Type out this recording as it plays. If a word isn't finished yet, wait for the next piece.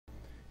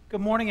Good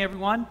morning,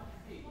 everyone.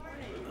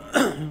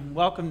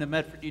 Welcome to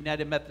Medford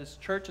United Methodist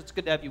Church. It's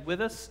good to have you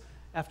with us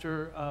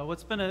after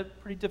what's been a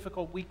pretty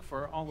difficult week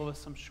for all of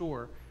us, I'm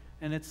sure.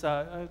 And it's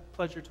a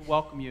pleasure to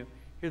welcome you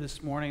here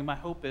this morning. My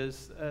hope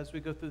is, as we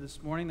go through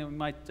this morning, that we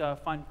might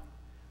find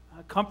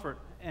comfort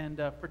and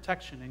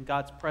protection in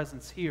God's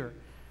presence here.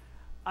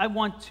 I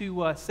want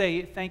to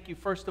say thank you,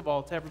 first of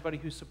all, to everybody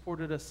who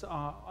supported us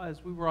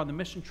as we were on the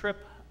mission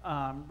trip.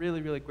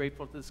 Really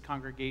grateful to this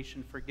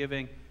congregation for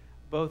giving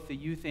both the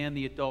youth and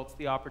the adults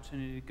the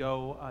opportunity to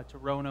go to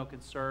Roanoke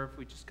and serve.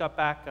 We just got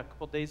back a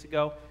couple days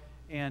ago,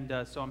 and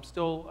so I'm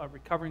still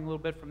recovering a little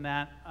bit from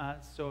that.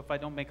 So if I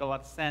don't make a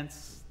lot of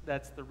sense,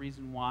 that's the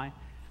reason why.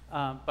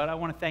 But I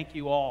want to thank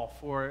you all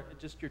for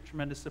just your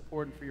tremendous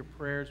support and for your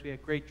prayers. We had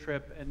a great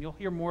trip, and you'll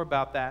hear more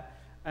about that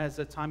as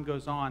the time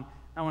goes on.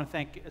 I want to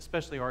thank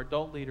especially our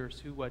adult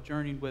leaders who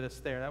journeyed with us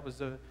there. That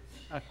was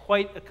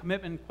quite a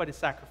commitment, quite a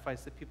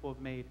sacrifice that people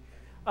have made.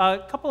 A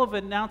couple of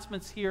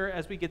announcements here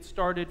as we get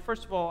started.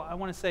 First of all, I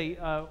want to say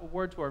a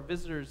word to our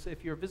visitors.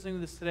 If you're visiting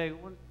with us today,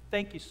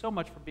 thank you so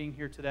much for being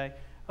here today.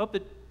 I hope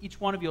that each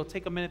one of you will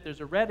take a minute.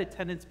 There's a red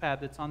attendance pad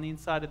that's on the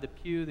inside of the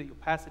pew that you'll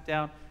pass it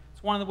down.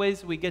 It's one of the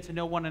ways that we get to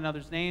know one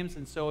another's names,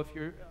 and so if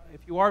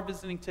you are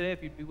visiting today,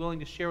 if you'd be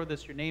willing to share with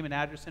us your name and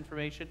address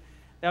information,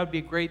 that would be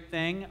a great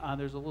thing.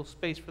 There's a little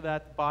space for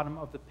that at the bottom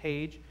of the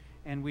page,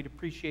 and we'd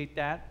appreciate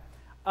that.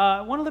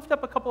 I want to lift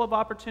up a couple of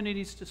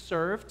opportunities to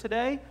serve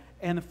today.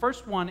 And the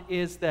first one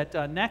is that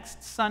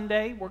next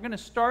Sunday, we're going to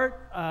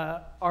start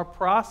our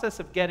process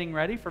of getting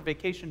ready for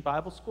Vacation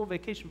Bible School.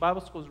 Vacation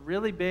Bible School is a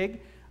really big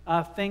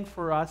thing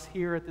for us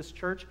here at this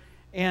church.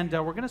 And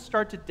we're going to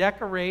start to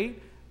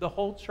decorate the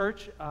whole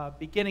church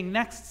beginning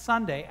next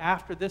Sunday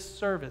after this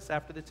service,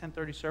 after the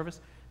 10:30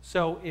 service.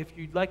 So if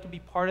you'd like to be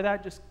part of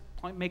that, just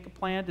make a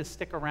plan to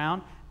stick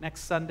around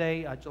next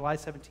Sunday, July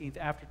 17th,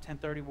 after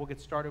 10:30. We'll get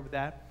started with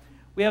that.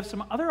 We have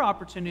some other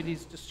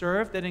opportunities to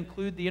serve that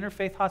include the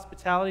Interfaith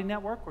Hospitality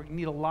Network. We're going to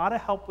need a lot of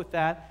help with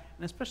that,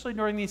 and especially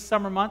during these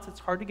summer months, it's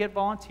hard to get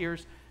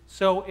volunteers.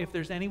 So if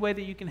there's any way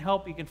that you can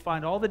help, you can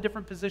find all the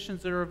different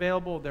positions that are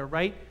available. They're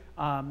right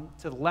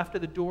to the left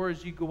of the door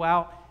as you go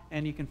out,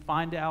 and you can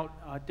find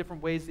out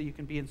different ways that you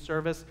can be in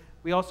service.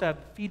 We also have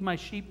Feed My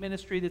Sheep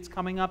ministry that's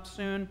coming up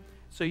soon,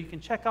 so you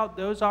can check out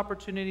those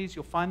opportunities.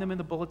 You'll find them in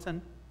the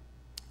bulletin.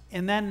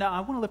 And then I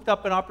want to lift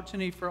up an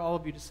opportunity for all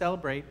of you to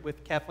celebrate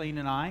with Kathleen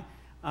and I.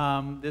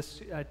 In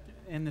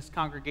this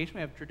congregation,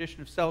 we have a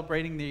tradition of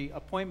celebrating the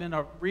appointment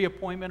or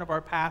reappointment of our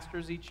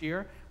pastors each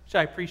year, which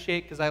I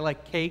appreciate because I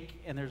like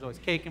cake, and there's always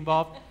cake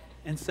involved.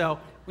 And so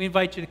we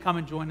invite you to come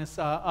and join us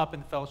up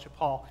in the fellowship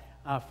hall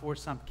for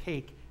some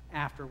cake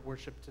after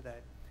worship today.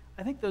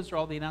 I think those are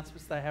all the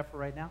announcements that I have for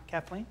right now.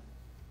 Kathleen?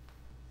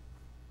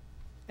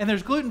 And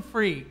there's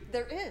gluten-free.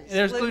 There is.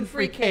 There's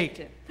gluten-free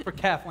cake for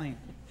Kathleen.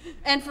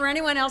 And for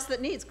anyone else that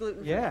needs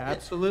gluten-free. Yeah,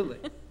 absolutely.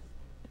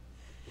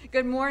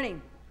 Good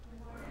morning.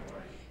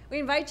 We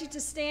invite you to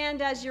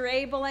stand as you're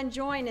able and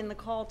join in the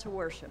call to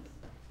worship.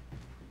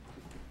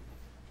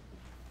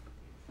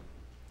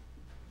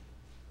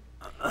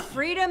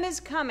 Freedom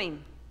is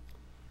coming.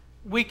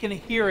 We can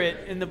hear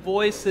it in the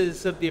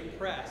voices of the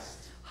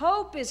oppressed.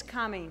 Hope is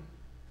coming.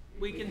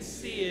 We can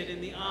see it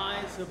in the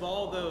eyes of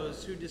all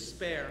those who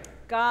despair.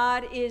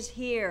 God is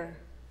here.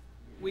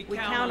 We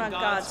count on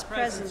God's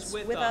presence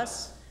with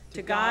us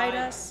to guide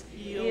us,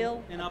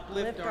 heal, and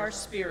uplift our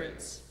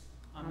spirits.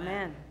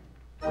 Amen.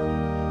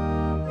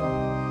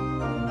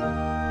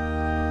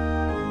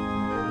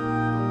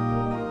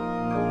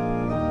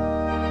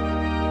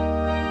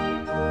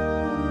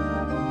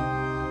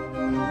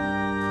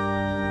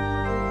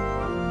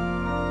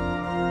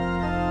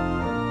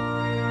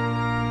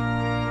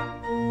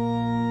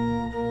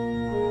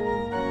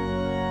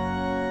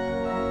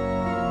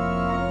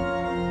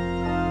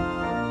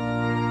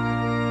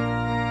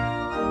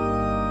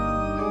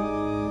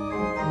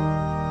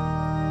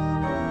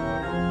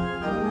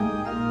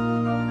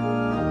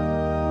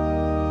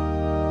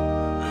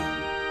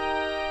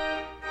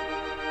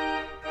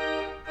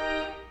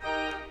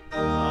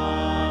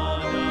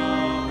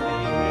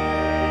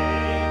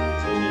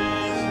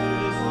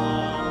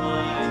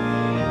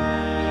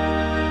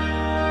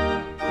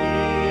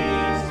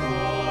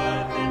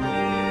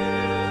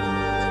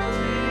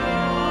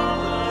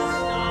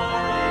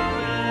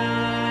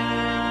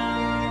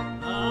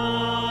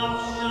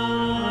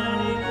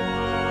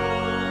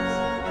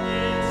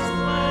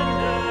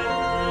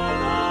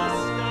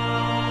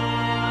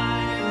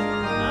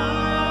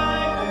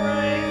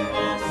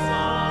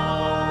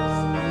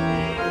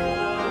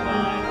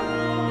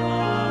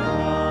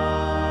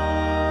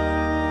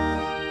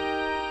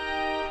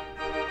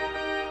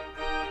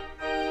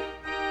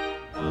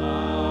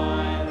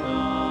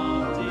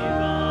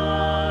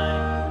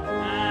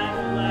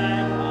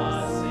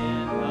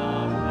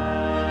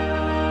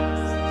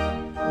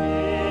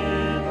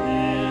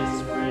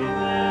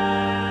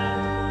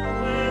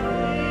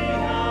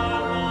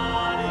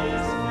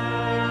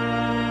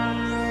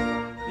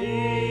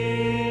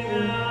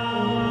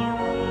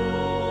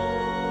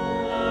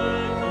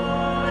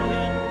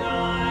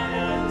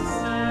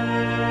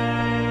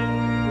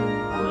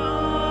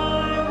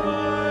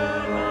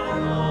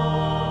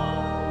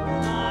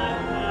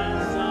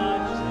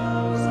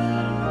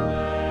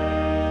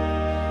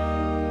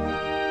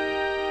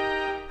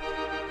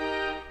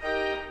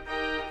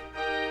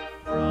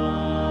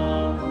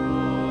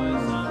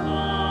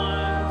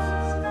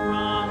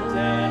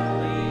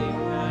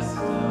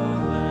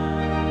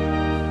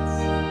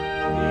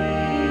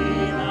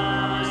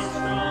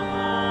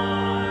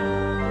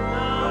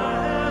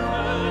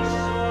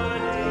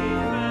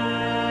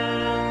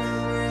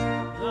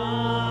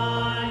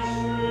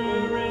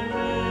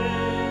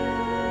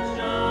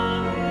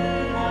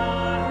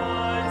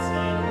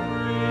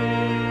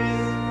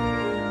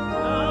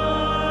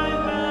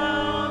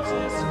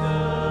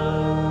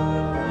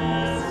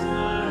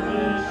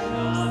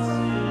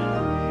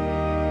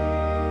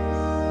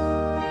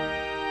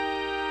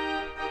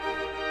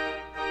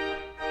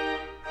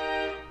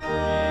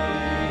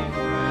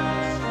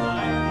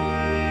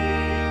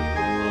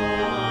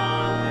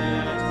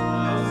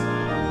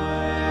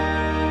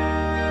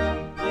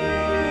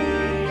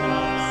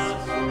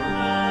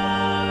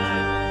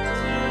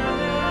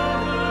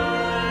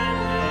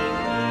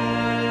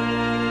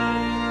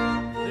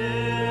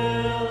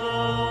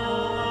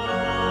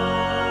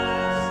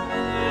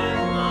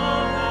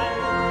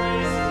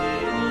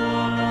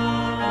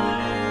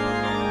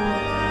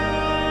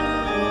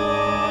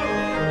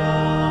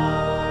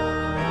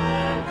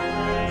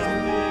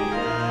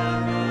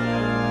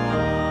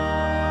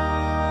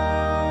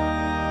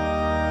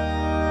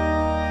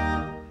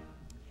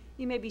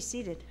 You may be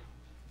seated.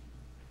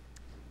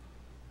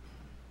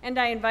 And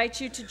I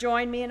invite you to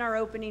join me in our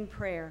opening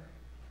prayer.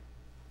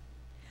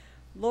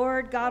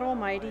 Lord God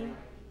Almighty,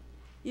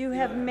 you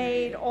have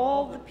made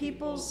all the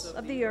peoples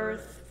of the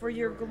earth for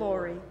your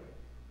glory,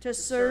 to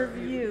serve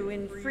you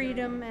in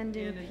freedom and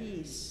in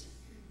peace.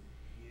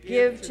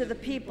 Give to the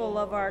people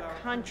of our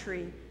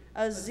country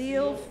a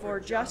zeal for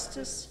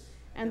justice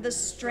and the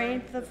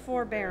strength of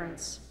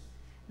forbearance,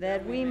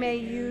 that we may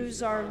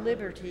use our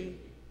liberty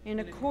in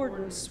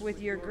accordance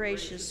with your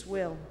gracious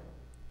will.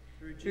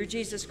 Through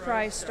Jesus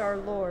Christ our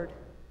Lord,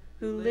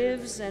 who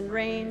lives and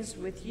reigns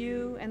with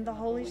you and the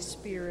Holy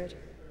Spirit,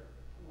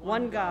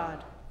 one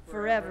God,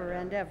 forever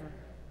and ever.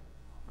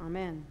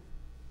 Amen.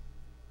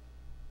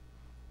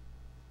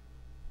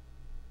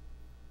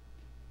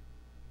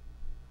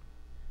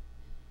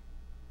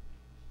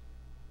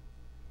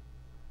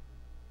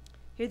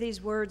 Hear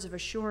these words of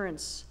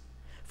assurance.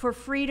 For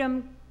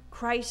freedom,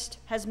 Christ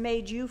has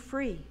made you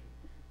free.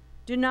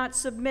 Do not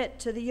submit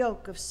to the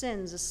yoke of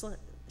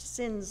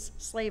sin's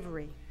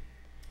slavery.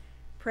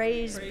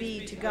 Praise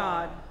be to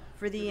God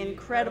for the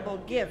incredible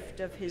gift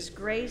of his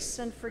grace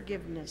and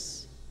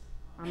forgiveness.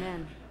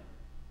 Amen.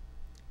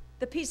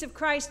 The peace of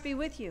Christ be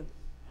with you.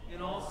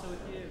 And also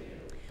with you.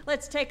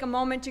 Let's take a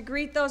moment to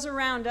greet those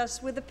around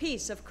us with the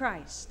peace of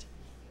Christ.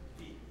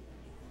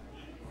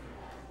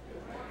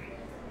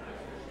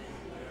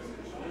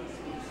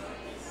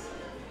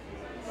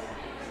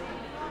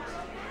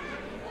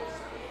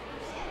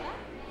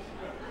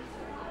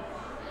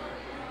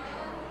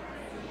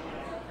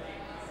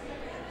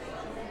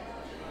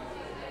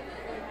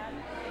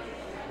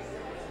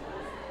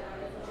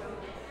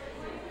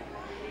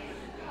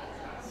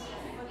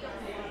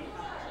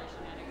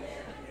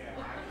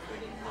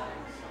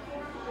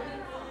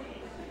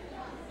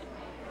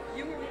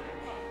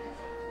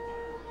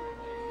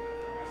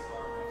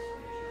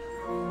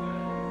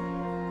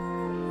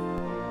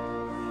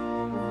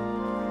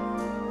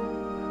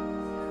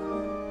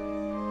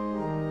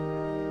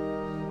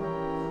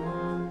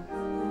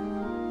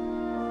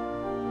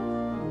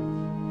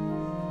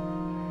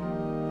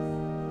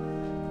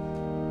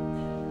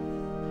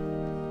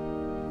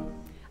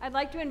 I'd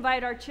like to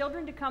invite our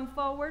children to come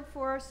forward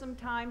for some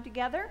time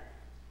together.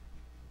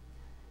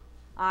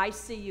 I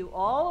see you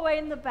all the way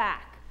in the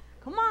back.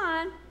 Come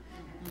on.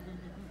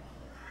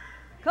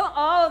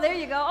 Oh, there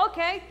you go.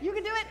 Okay, you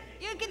can do it.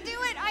 You can do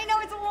it. I know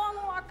it's a long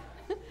walk.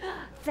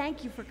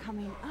 Thank you for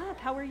coming up.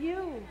 How are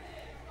you?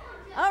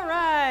 All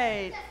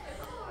right.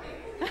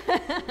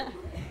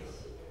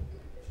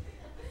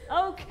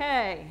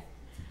 Okay.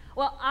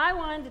 Well, I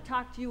wanted to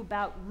talk to you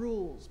about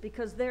rules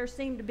because there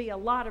seem to be a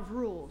lot of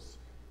rules.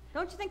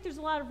 Don't you think there's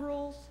a lot of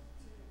rules?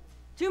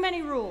 Too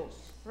many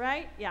rules,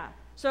 right? Yeah.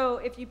 So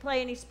if you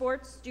play any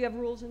sports, do you have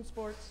rules in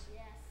sports?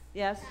 Yes.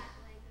 Yes?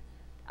 Tackling.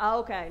 Oh,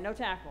 okay, no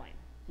tackling.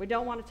 We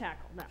don't want to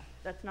tackle. No,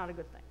 that's not a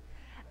good thing.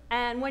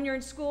 And when you're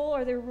in school,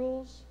 are there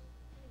rules?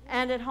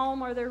 And at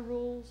home, are there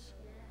rules?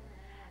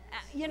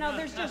 You know,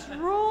 there's just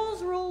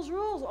rules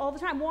all the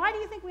time. Why do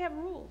you think we have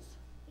rules?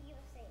 To keep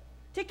us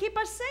safe. To keep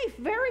us safe.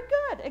 Very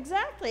good.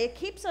 Exactly. It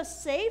keeps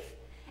us safe,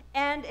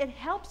 and it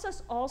helps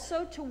us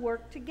also to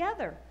work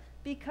together.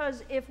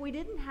 Because if we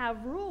didn't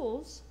have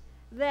rules,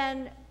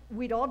 then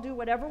we'd all do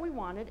whatever we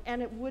wanted,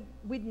 and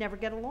we'd never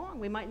get along.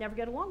 We might never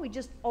get along. We'd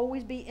just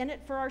always be in it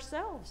for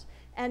ourselves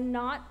and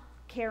not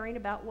caring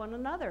about one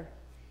another.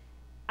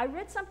 I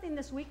read something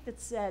this week that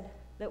said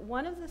that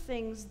one of the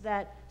things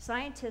that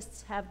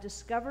scientists have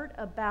discovered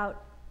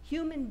about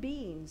human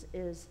beings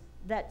is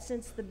that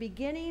since the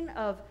beginning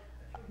of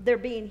there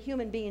being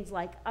human beings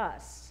like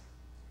us,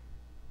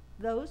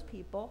 those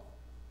people,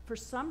 for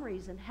some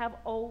reason, have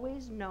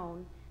always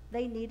known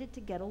they needed to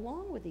get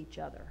along with each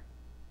other.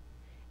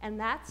 And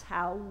that's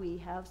how we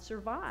have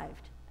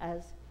survived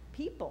as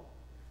people,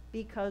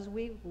 because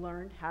we've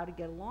learned how to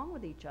get along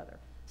with each other.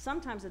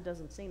 Sometimes it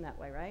doesn't seem that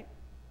way, right?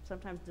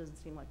 Sometimes it doesn't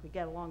seem like we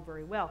get along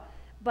very well,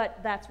 but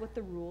that's what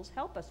the rules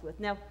help us with.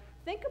 Now,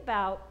 think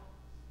about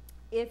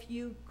if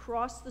you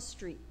cross the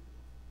street.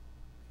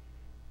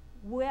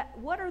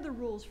 What are the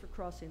rules for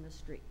crossing the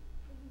street?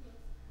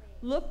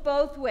 Look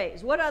both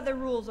ways. What other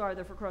rules are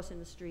there for crossing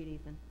the street,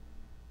 Ethan?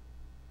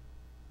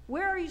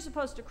 Where are you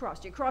supposed to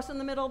cross? Do you cross in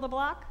the middle of the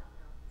block?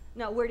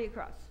 No, where do you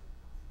cross?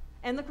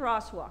 And the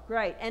crosswalk,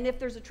 right. And if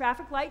there's a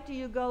traffic light, do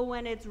you go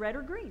when it's red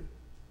or green?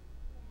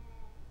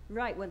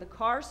 Right, when the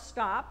cars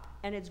stop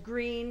and it's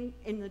green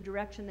in the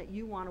direction that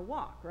you want to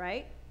walk,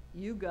 right?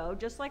 You go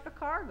just like a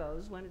car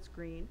goes when it's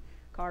green.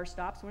 Car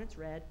stops when it's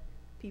red.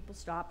 People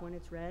stop when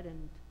it's red,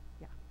 and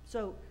yeah.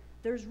 So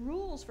there's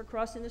rules for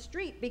crossing the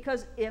street,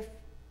 because if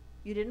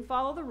you didn't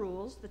follow the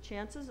rules, the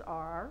chances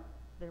are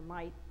there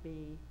might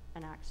be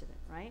an accident,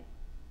 right?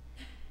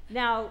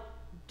 Now,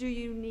 do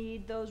you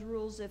need those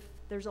rules if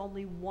there's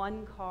only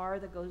one car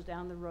that goes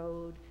down the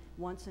road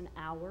once an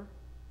hour?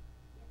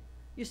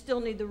 You still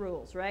need the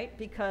rules, right?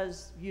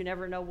 Because you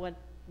never know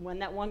when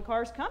that one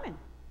car's coming.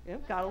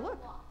 You've got to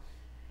look.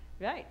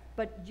 Right,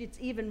 but it's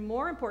even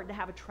more important to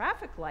have a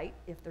traffic light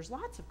if there's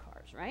lots of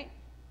cars, right?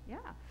 Yeah.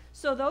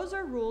 So those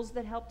are rules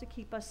that help to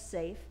keep us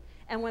safe.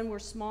 And when we're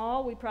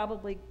small, we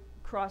probably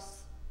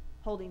cross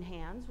holding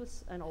hands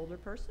with an older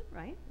person,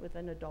 right? With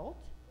an adult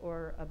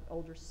or an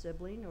older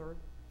sibling or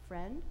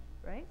friend,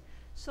 right?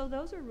 So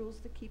those are rules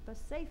to keep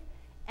us safe.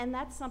 And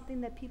that's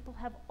something that people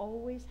have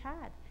always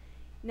had.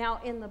 Now,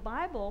 in the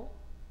Bible,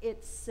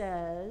 it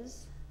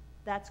says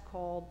that's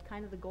called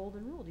kind of the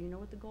golden rule. Do you know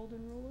what the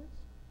golden rule is?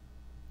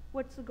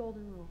 What's the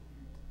golden rule?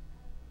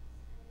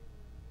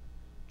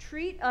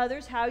 Treat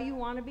others how you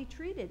want to be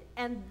treated.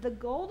 And the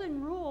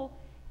golden rule,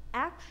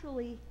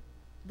 actually,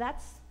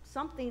 that's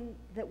something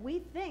that we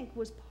think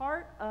was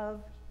part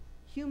of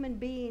human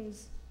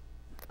beings'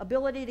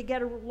 ability to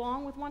get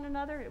along with one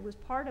another. It was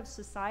part of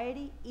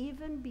society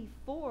even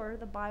before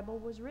the Bible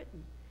was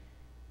written,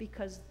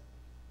 because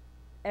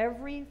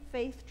every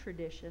faith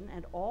tradition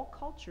and all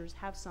cultures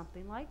have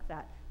something like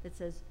that that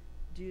says,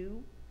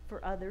 do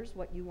for others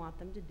what you want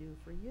them to do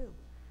for you.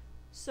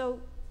 So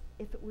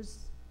if it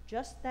was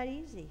just that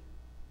easy,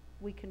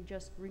 we can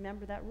just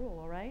remember that rule,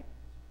 all right?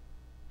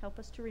 Help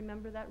us to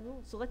remember that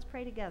rule. So let's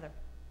pray together.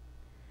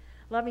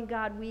 Loving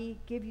God, we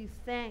give you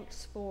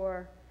thanks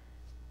for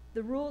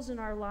the rules in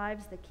our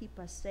lives that keep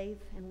us safe,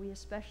 and we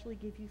especially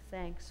give you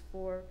thanks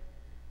for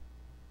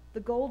the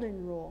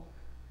golden rule.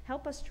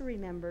 Help us to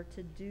remember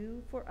to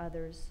do for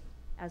others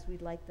as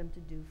we'd like them to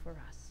do for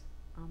us.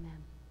 Amen.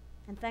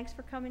 And thanks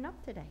for coming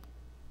up today.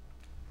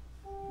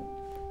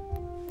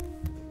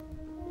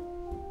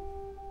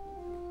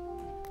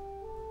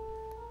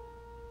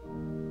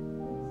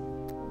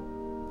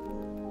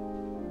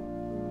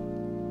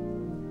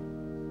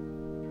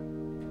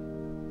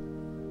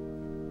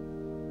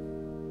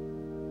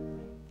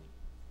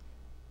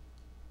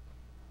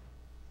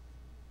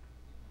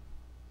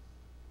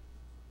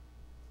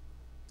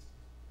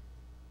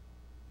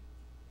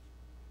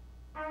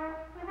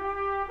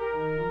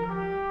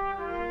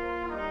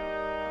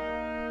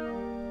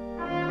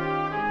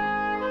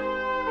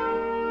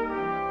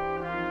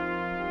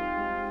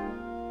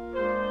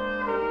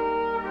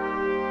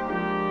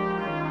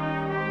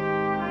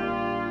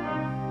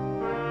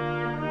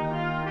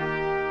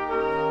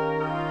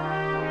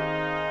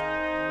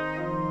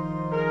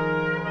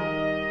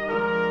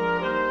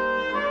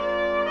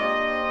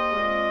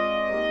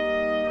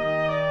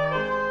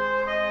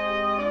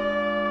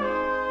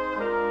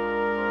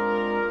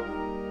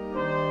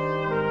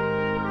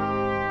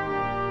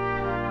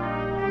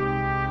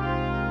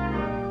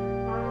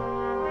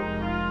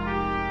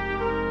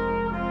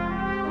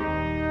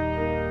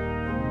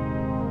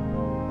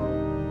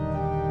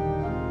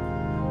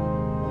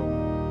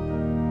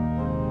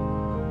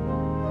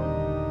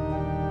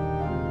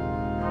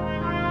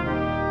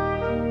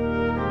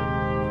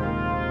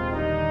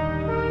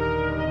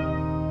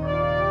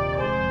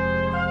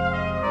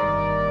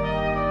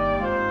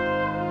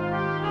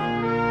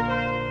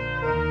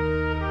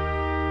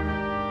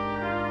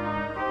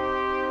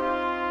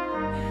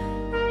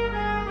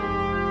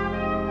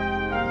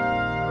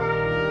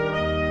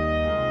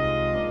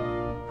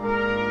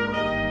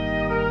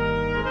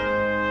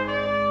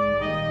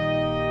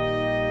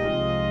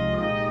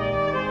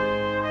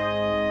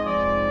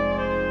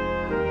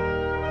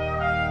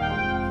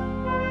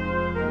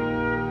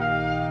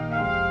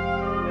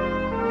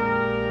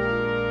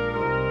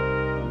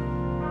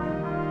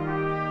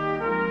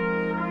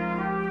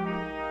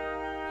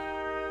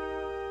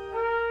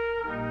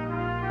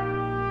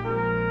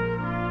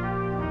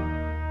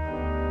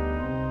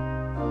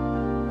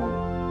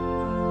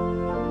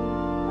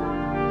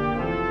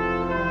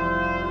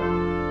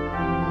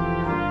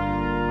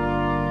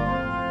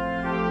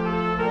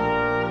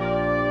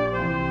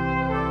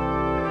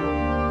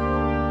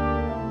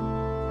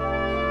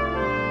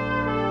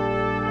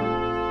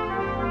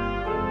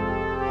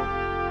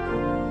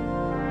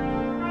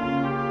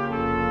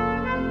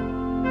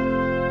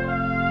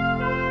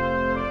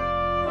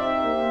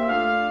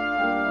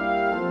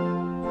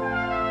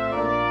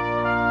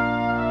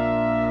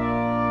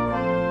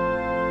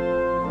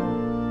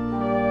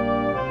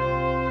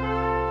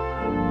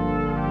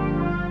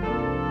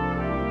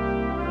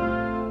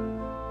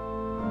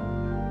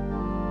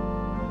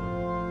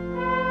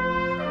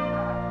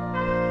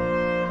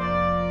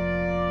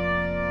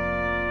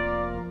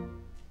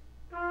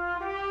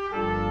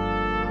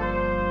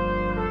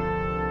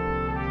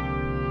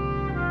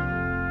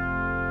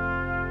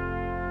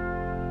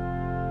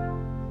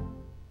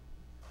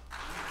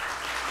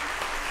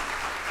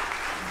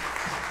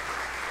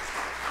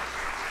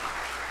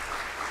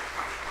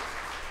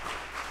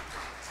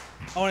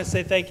 I want to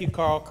say thank you,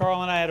 Carl.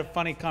 Carl and I had a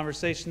funny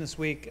conversation this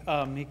week.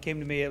 He came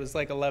to me, it was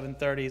like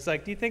 11:30. He's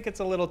like, do you think it's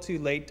a little too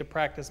late to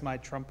practice my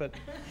trumpet?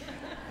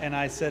 And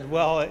I said,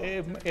 well,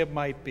 it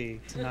might be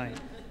tonight.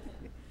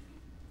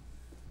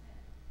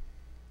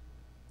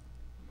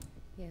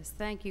 Yes,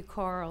 thank you,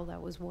 Carl.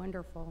 That was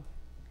wonderful.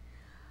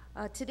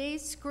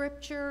 Today's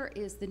scripture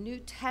is the New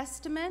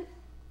Testament,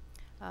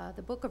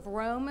 the book of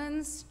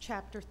Romans,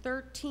 chapter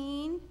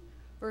 13,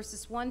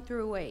 verses 1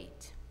 through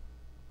 8.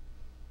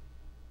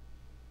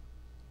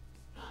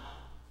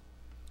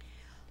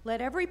 Let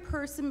every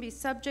person be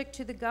subject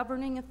to the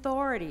governing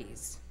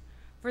authorities,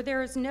 For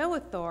there is no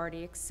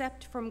authority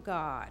except from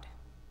God,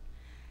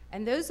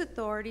 and those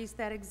authorities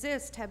that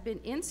exist have been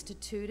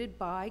instituted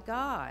by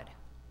God.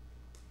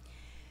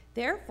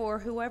 Therefore,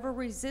 whoever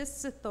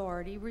resists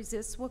authority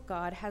resists what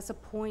God has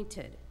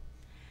appointed,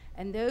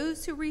 and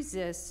those who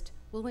resist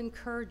will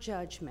incur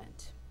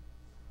judgment.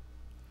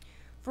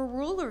 For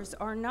rulers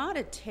are not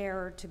a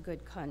terror to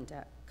good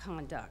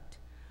conduct,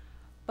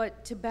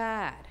 but to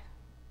bad.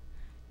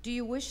 Do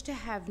you wish to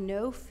have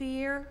no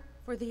fear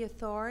for the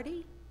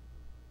authority?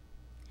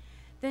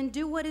 Then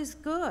do what is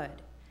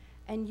good,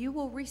 and you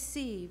will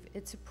receive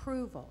its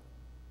approval.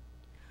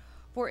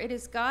 For it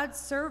is God's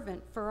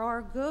servant for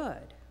our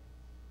good.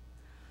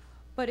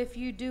 But if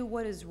you do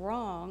what is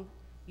wrong,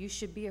 you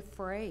should be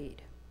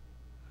afraid.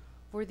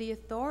 For the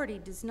authority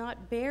does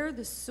not bear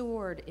the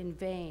sword in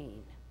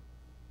vain.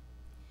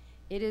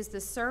 It is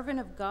the servant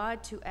of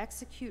God to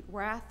execute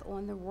wrath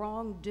on the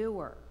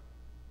wrongdoer.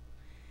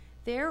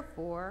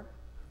 Therefore,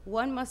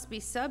 one must be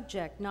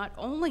subject not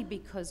only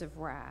because of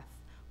wrath,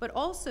 but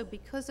also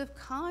because of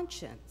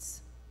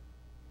conscience.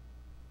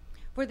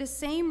 For the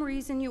same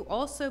reason you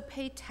also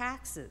pay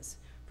taxes,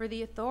 for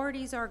the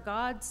authorities are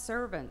God's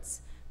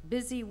servants,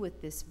 busy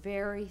with this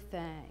very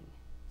thing.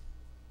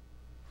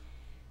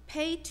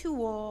 Pay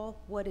to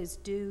all what is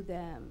due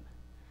them,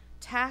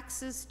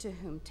 taxes to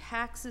whom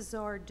taxes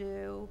are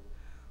due,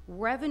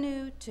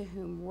 revenue to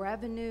whom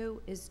revenue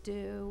is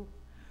due,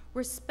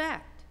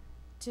 respect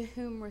to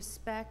whom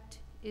respect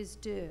is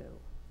due,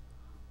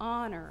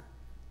 honor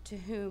to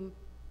whom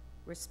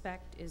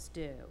respect is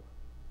due.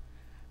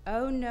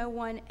 Owe no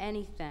one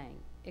anything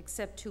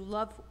except to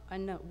love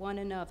one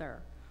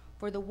another,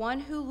 for the one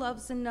who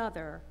loves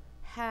another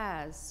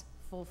has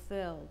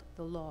fulfilled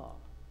the law.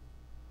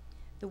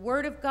 The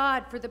word of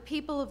God for the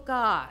people of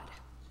God.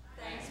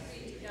 Thanks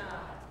be to God.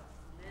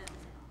 Amen.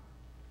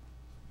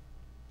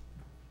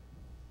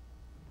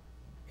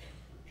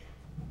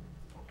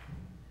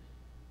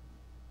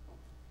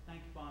 Thank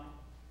you, Bonnie.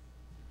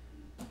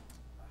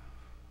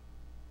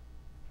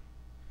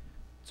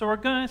 So we're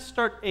going to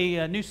start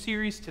a new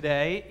series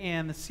today,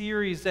 and the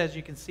series, as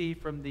you can see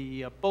from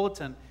the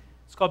bulletin,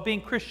 it's called Being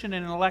Christian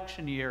in an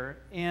Election Year,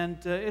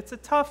 and it's a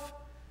tough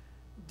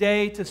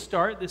day to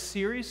start this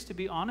series, to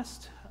be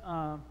honest.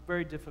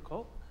 Very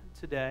difficult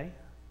today.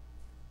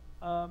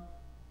 And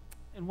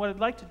what I'd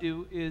like to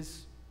do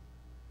is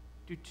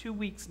do 2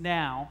 weeks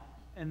now,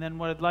 and then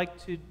what I'd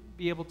like to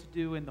be able to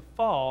do in the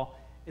fall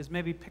is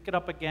maybe pick it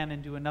up again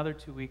and do another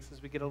 2 weeks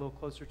as we get a little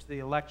closer to the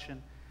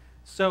election.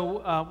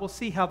 So we'll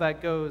see how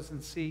that goes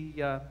and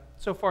see.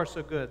 So far,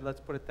 so good. Let's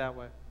put it that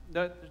way.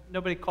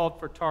 Nobody called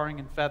for tarring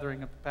and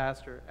feathering of the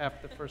pastor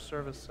after the first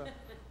service, so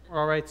we're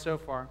all right so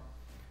far.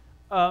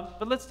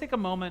 But let's take a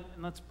moment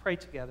and let's pray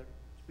together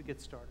as we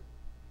get started.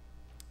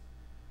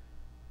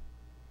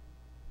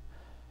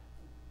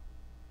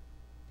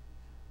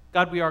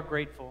 God, we are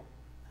grateful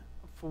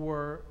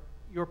for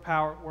your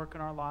power at work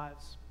in our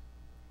lives.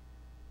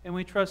 And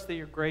we trust that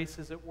your grace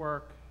is at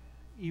work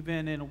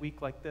even in a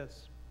week like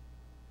this.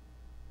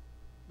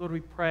 Lord, we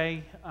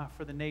pray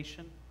for the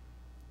nation.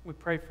 We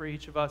pray for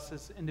each of us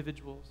as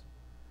individuals,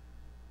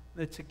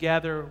 that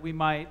together we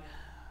might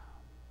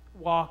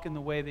walk in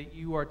the way that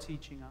you are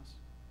teaching us.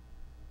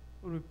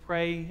 Lord, we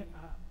pray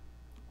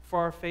for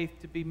our faith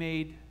to be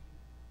made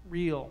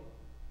real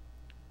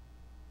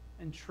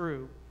and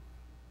true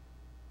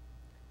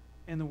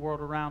in the world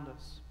around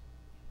us.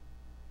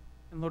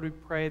 And Lord, we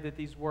pray that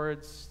these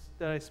words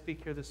that I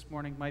speak here this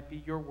morning might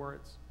be your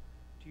words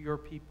to your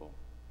people.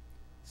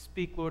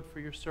 Speak, Lord, for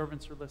your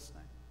servants are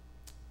listening.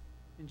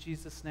 In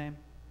Jesus' name,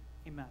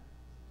 amen.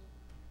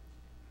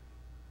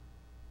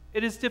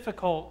 It is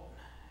difficult,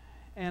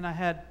 and I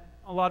had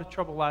a lot of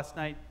trouble last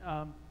night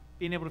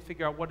being able to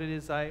figure out what it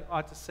is I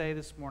ought to say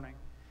this morning.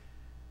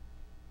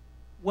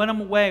 When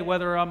I'm away,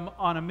 whether I'm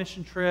on a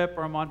mission trip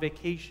or I'm on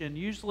vacation,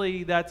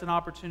 usually that's an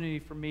opportunity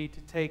for me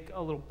to take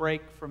a little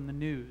break from the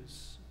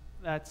news.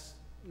 That's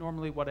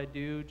normally what I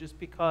do, just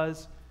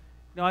because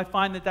I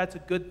find that that's a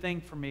good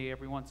thing for me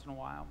every once in a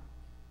while.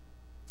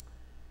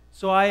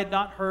 So I had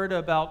not heard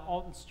about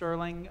Alton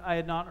Sterling. I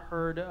had not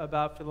heard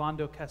about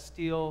Philando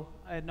Castile.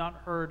 I had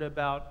not heard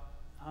about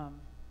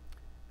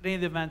any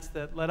of the events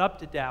that led up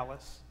to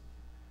Dallas.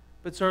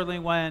 But certainly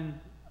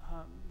when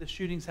the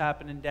shootings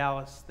happened in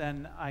Dallas,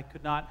 then I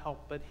could not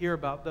help but hear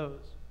about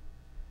those.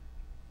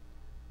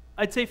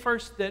 I'd say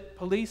first that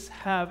police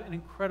have an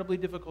incredibly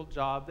difficult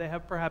job. They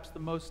have perhaps the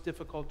most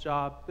difficult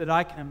job that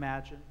I can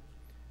imagine.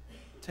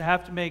 To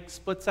have to make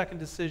split-second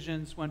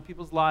decisions when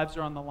people's lives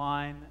are on the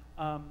line.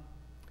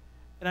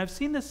 And I've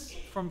seen this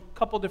from a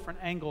couple different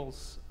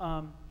angles.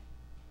 And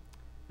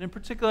in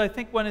particular, I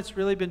think when it's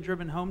really been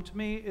driven home to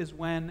me is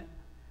when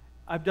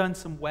I've done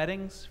some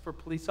weddings for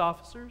police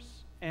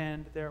officers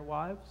and their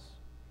wives.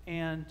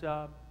 And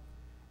in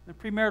the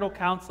premarital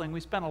counseling, we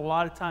spent a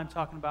lot of time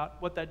talking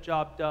about what that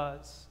job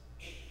does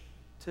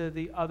to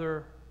the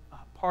other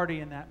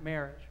party in that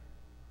marriage.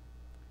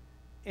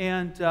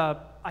 And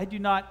I do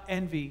not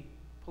envy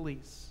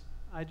police.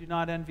 I do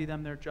not envy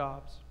them their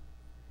jobs.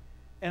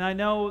 And I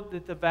know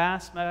that the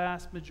vast,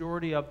 vast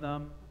majority of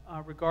them,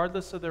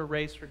 regardless of their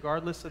race,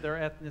 regardless of their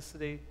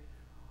ethnicity,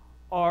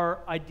 are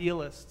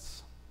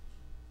idealists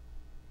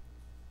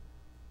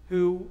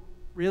who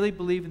really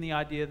believe in the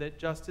idea that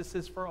justice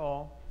is for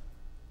all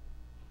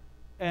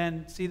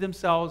and see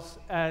themselves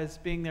as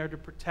being there to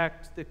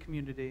protect the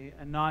community,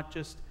 and not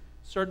just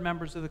certain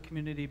members of the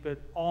community, but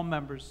all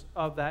members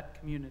of that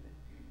community.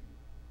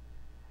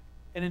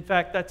 And in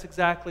fact, that's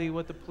exactly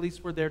what the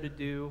police were there to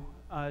do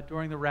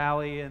during the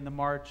rally and the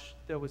march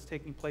that was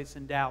taking place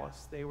in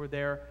Dallas. They were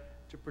there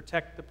to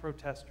protect the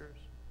protesters,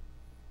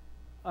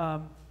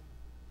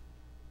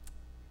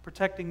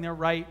 protecting their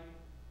right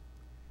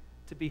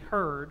to be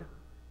heard,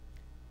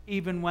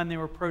 even when they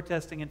were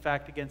protesting, in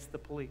fact, against the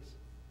police.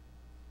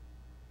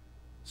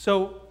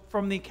 So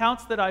from the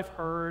accounts that I've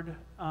heard,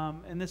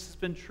 and this has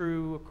been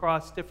true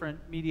across different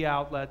media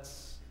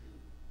outlets,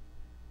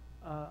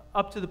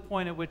 up to the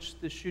point at which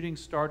the shooting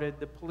started,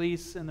 the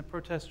police and the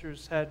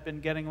protesters had been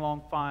getting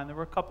along fine. There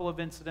were a couple of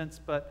incidents,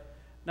 but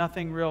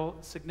nothing real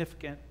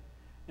significant.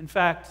 In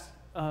fact,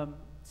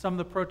 some of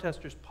the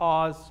protesters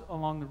paused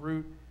along the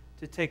route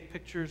to take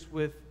pictures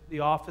with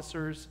the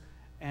officers,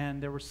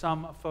 and there were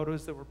some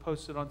photos that were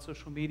posted on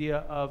social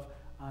media of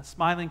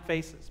smiling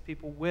faces,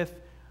 people with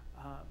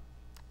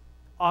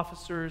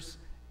officers,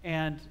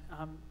 and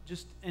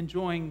just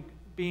enjoying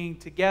being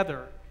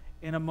together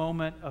in a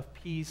moment of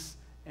peace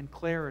and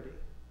clarity.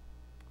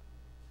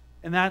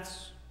 And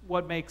that's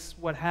what makes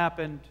what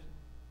happened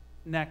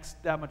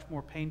next that much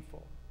more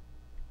painful.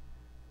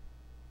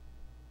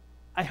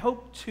 I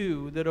hope,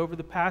 too, that over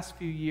the past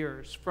few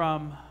years,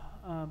 from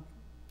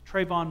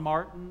Trayvon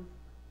Martin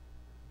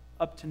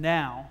up to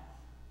now,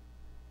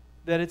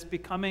 that it's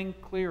becoming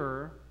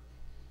clearer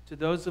to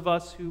those of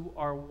us who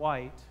are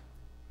white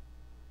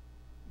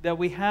that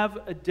we have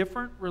a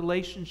different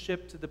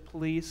relationship to the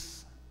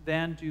police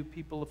than do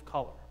people of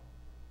color.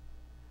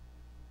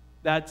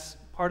 That's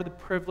part of the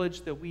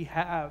privilege that we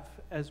have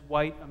as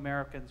white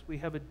Americans. We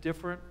have a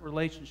different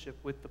relationship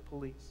with the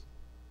police.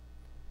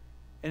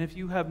 And if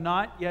you have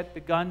not yet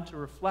begun to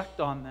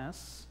reflect on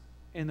this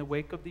in the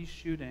wake of these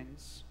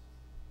shootings,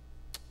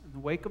 in the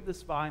wake of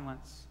this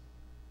violence,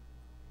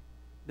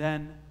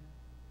 then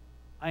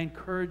I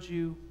encourage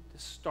you to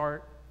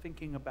start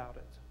thinking about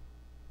it.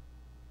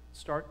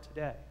 Start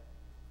today.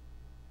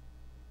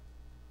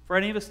 For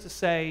any of us to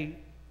say,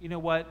 you know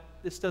what,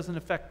 this doesn't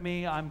affect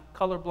me, I'm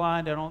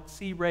colorblind, I don't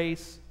see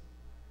race,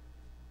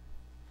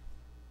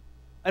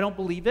 I don't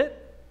believe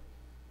it.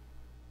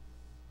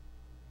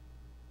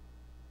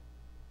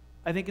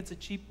 I think it's a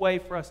cheap way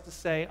for us to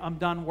say, I'm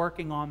done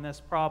working on this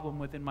problem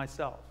within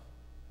myself.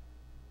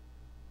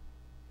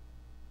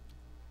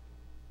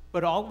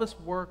 But all of us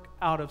work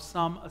out of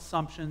some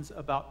assumptions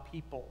about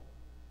people.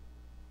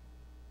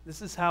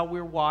 This is how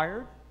we're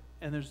wired,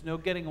 and there's no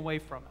getting away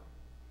from it.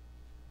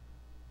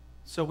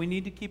 So we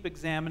need to keep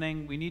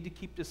examining, we need to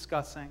keep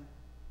discussing,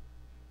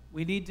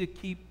 we need to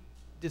keep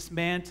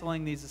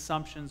dismantling these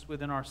assumptions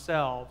within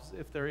ourselves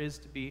if there is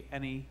to be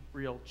any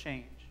real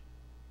change.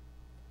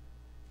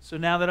 So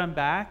now that I'm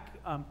back,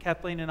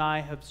 Kathleen and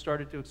I have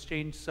started to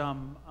exchange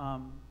some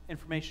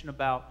information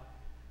about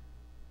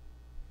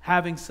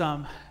having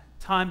some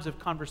times of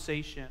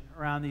conversation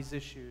around these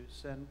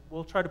issues, and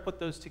we'll try to put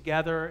those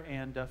together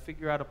and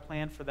figure out a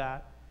plan for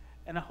that.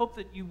 And I hope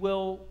that you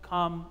will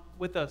come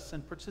with us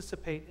and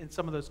participate in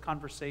some of those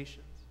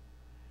conversations.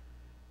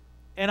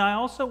 And I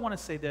also want to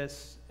say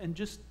this, and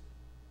just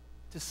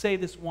to say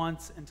this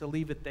once and to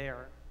leave it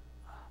there.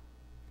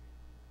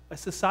 A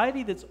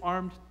society that's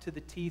armed to the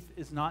teeth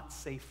is not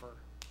safer.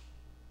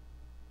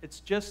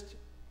 It's just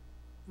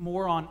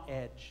more on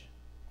edge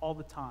all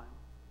the time.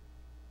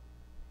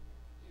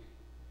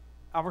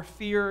 Our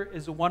fear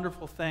is a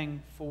wonderful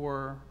thing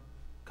for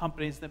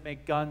companies that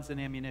make guns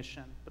and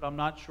ammunition, but I'm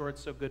not sure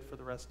it's so good for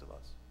the rest of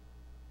us.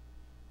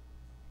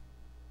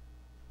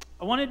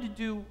 I wanted to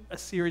do a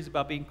series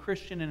about being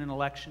Christian in an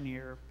election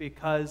year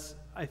because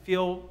I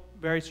feel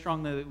very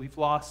strongly that we've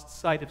lost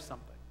sight of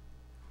something.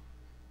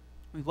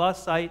 We've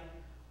lost sight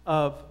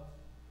of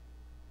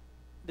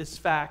this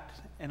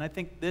fact, and I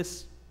think the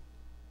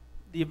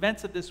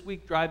events of this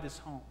week drive this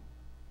home.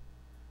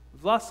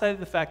 We've lost sight of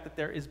the fact that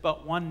there is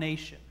but one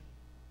nation.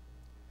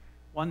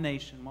 One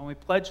nation. When we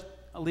pledge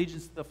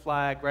allegiance to the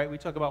flag, right, we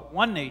talk about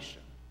one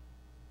nation.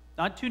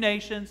 Not two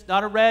nations,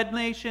 not a red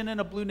nation and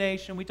a blue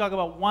nation. We talk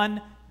about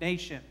one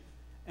nation.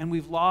 And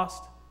we've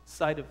lost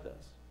sight of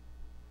this.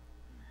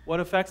 What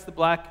affects the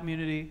black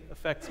community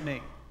affects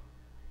me.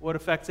 What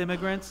affects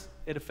immigrants,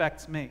 it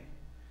affects me.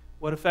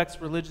 What affects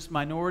religious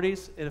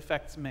minorities, it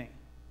affects me.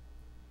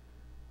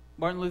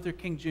 Martin Luther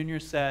King Jr.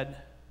 said,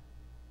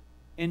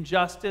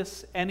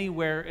 "Injustice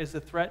anywhere is a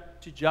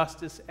threat to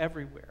justice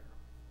everywhere."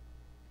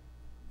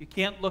 You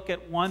can't look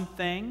at one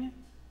thing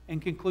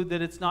and conclude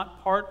that it's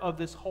not part of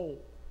this whole.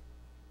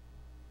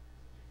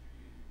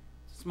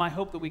 It's my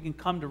hope that we can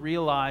come to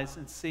realize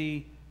and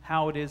see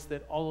how it is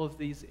that all of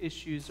these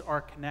issues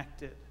are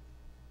connected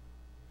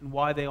and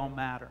why they all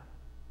matter.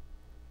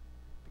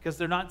 Because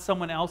they're not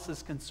someone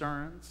else's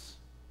concerns.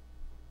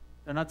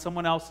 They're not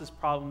someone else's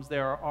problems, they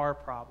are our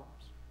problems.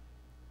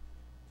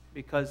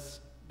 Because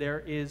there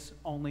is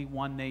only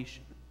one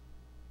nation.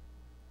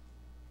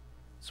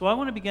 So I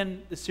want to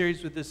begin the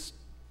series with this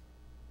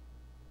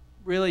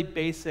really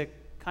basic,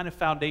 kind of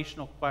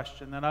foundational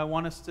question that I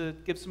want us to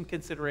give some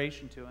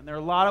consideration to. And there are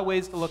a lot of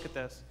ways to look at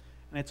this.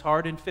 And it's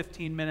hard in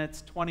 15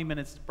 minutes, 20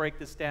 minutes to break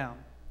this down.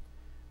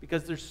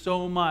 Because there's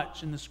so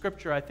much in the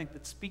Scripture, I think,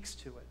 that speaks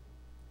to it.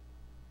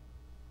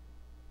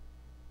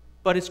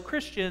 But as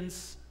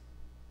Christians,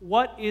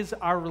 what is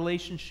our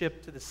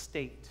relationship to the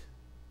state?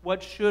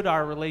 What should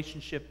our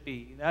relationship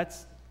be?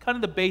 That's kind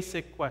of the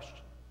basic question.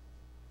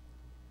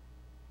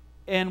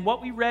 And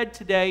what we read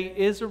today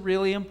is a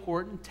really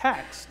important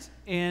text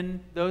in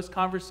those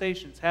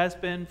conversations, has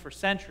been for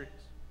centuries.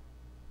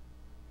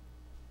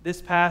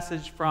 This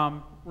passage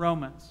from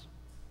Romans.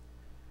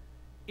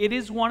 It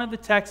is one of the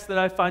texts that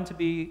I find to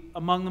be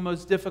among the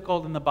most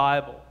difficult in the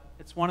Bible.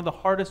 It's one of the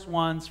hardest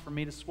ones for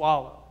me to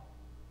swallow.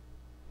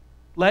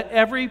 Let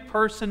every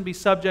person be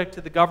subject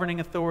to the governing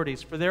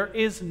authorities, for there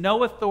is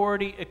no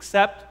authority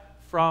except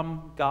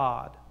from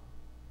God.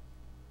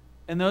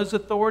 And those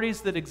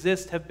authorities that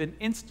exist have been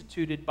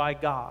instituted by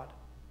God.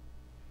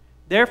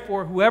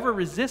 Therefore, whoever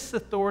resists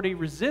authority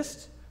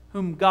resists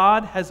whom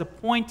God has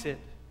appointed.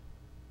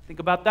 Think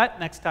about that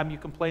next time you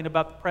complain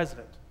about the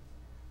president.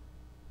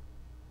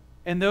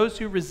 And those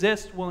who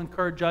resist will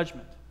incur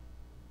judgment.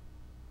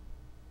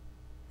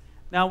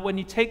 Now, when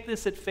you take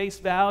this at face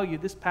value,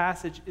 this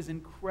passage is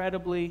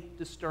incredibly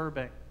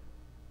disturbing.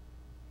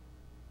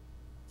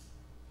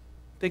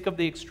 Think of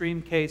the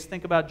extreme case.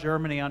 Think about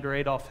Germany under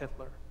Adolf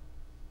Hitler.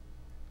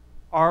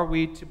 Are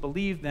we to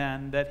believe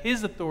then that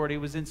his authority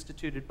was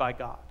instituted by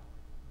God?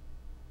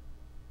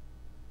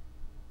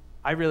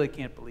 I really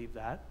can't believe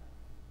that.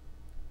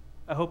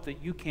 I hope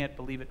that you can't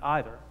believe it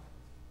either.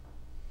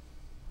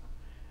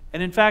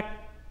 And in fact,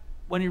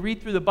 when you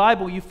read through the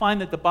Bible, you find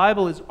that the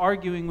Bible is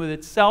arguing with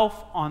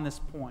itself on this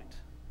point.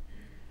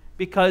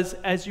 Because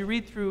as you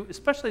read through,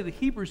 especially the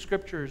Hebrew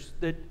scriptures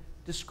that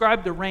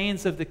describe the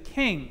reigns of the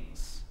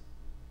kings,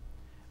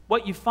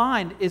 what you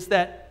find is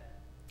that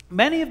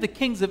many of the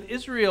kings of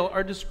Israel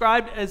are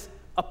described as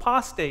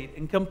apostate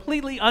and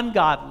completely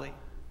ungodly.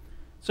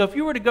 So if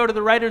you were to go to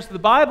the writers of the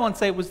Bible and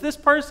say, was this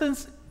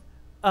person's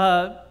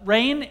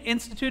reign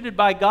instituted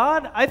by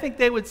God? I think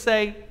they would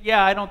say,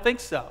 yeah, I don't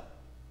think so.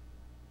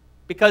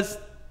 Because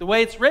the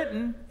way it's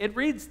written, it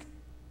reads,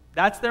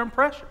 that's their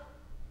impression.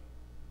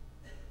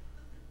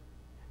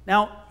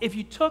 Now, if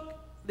you took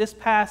this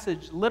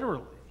passage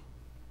literally,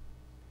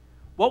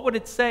 what would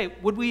it say?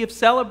 Would we have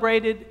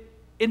celebrated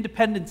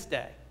Independence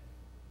Day?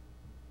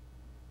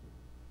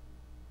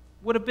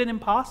 Would have been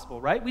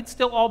impossible, right? We'd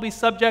still all be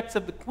subjects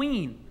of the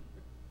Queen,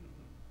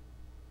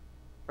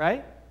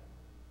 right?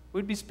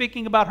 We'd be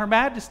speaking about Her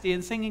Majesty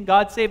and singing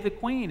God Save the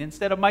Queen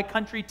instead of My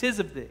Country 'Tis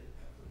of Thee.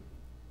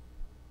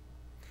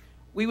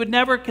 We would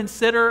never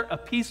consider a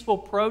peaceful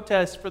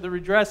protest for the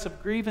redress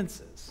of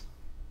grievances.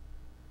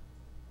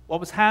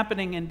 What was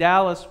happening in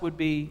Dallas would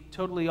be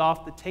totally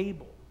off the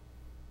table.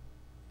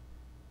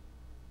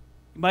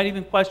 You might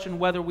even question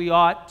whether we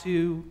ought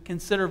to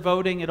consider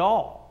voting at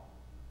all.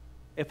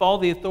 If all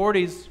the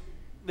authorities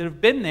that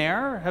have been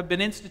there have been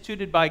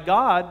instituted by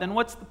God, then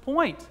what's the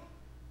point?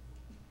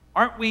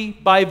 Aren't we,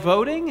 by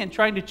voting and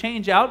trying to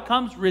change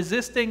outcomes,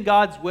 resisting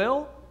God's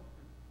will?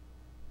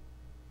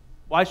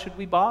 Why should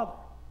we bother?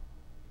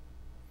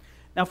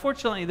 Now,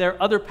 fortunately, there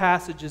are other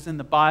passages in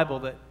the Bible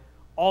that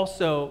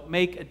also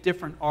make a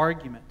different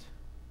argument.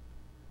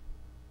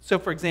 So,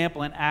 for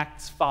example, in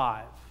Acts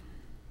 5,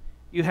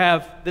 you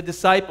have the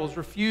disciples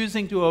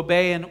refusing to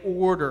obey an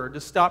order to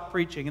stop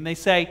preaching, and they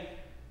say,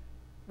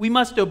 we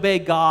must obey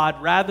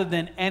God rather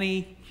than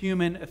any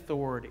human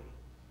authority.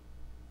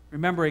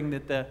 Remembering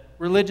that the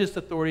religious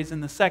authorities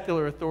and the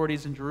secular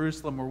authorities in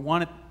Jerusalem were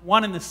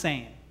one and the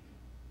same.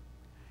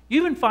 You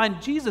even find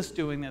Jesus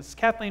doing this.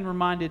 Kathleen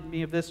reminded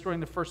me of this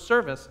during the first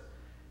service.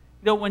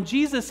 You know, when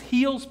Jesus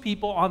heals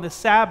people on the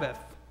Sabbath,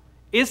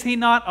 is he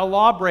not a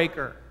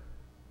lawbreaker?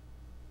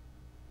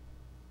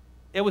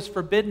 It was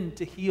forbidden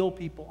to heal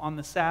people on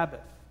the Sabbath.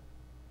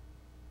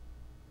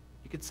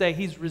 You could say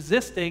he's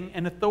resisting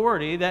an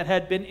authority that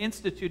had been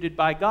instituted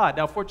by God.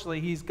 Now,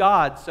 fortunately, he's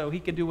God, so he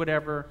can do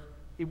whatever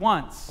he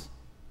wants.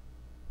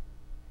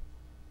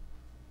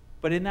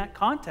 But in that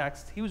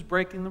context, he was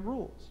breaking the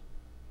rules.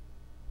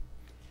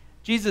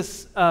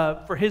 Jesus,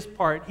 for his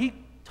part, he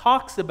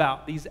talks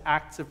about these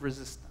acts of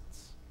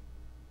resistance.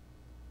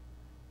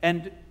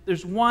 And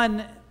there's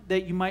one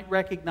that you might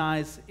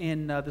recognize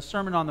in the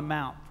Sermon on the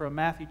Mount from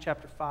Matthew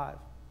chapter 5.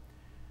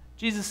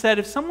 Jesus said,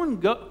 if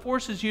someone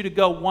forces you to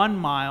go 1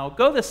 mile,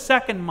 go the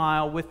 2nd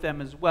mile with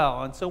them as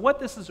well. And so what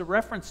this is a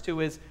reference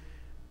to is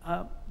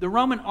the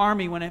Roman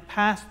army, when it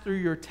passed through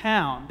your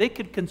town, they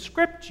could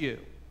conscript you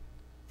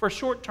for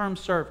short-term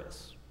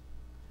service.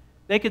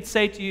 They could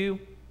say to you,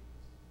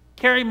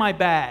 carry my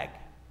bag.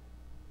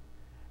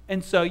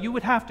 And so you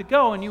would have to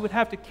go and you would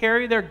have to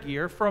carry their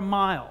gear for 1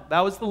 mile. That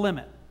was the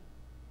limit.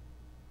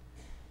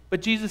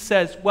 But Jesus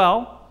says,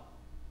 well,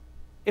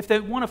 If they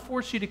want to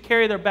force you to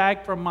carry their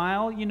bag for a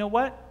mile, you know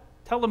what?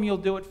 Tell them you'll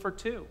do it for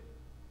 2.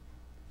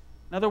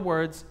 In other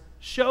words,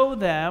 show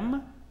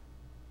them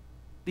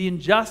the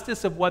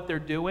injustice of what they're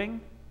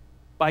doing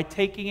by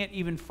taking it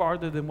even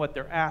farther than what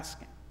they're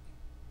asking.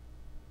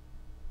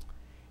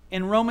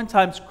 In Roman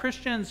times,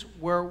 Christians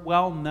were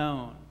well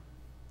known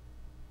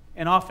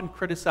and often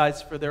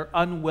criticized for their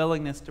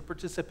unwillingness to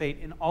participate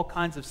in all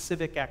kinds of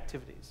civic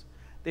activities.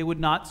 They would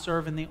not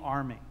serve in the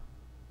army.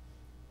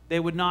 They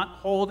would not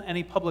hold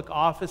any public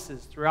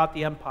offices throughout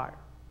the empire.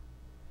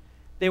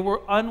 They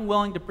were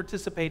unwilling to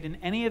participate in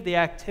any of the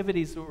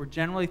activities that were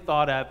generally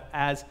thought of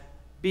as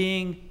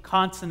being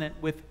consonant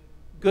with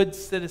good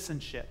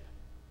citizenship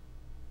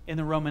in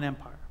the Roman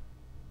Empire.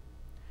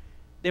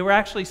 They were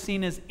actually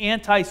seen as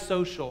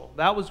antisocial.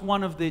 That was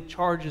one of the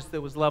charges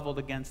that was leveled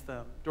against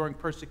them during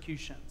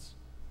persecutions.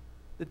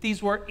 That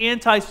these were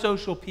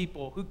antisocial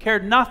people who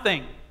cared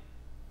nothing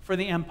for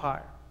the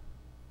empire.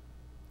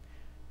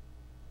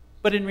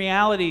 But in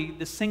reality,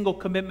 the single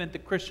commitment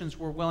that Christians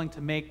were willing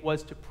to make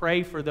was to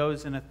pray for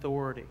those in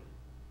authority,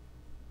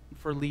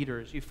 for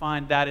leaders. You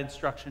find that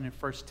instruction in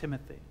 1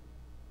 Timothy.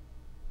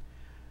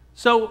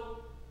 So,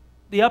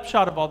 the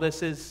upshot of all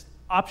this is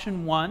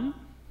option 1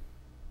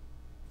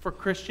 for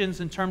Christians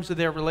in terms of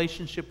their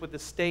relationship with the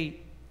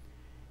state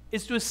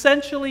is to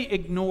essentially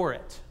ignore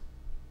it.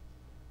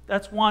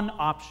 That's one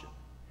option.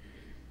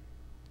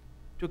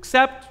 To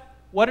accept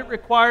what it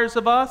requires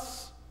of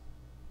us,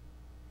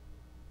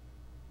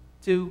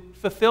 to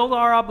fulfill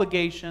our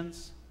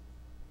obligations,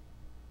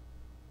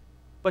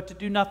 but to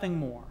do nothing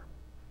more.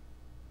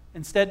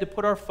 Instead, to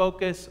put our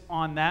focus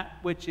on that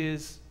which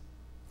is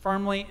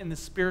firmly in the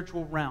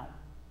spiritual realm,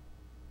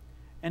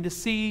 and to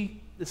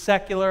see the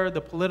secular,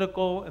 the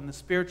political, and the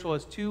spiritual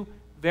as 2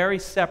 very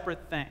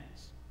separate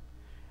things.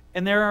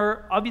 And there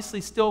are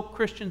obviously still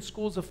Christian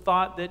schools of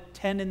thought that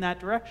tend in that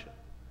direction.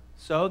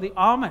 So the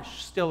Amish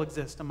still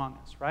exist among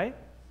us, right?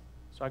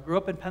 So I grew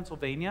up in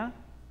Pennsylvania,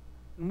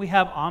 and we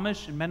have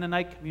Amish and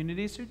Mennonite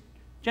communities who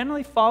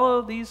generally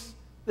follow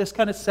this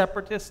kind of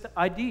separatist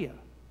idea.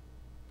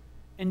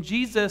 And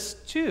Jesus,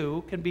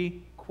 too, can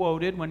be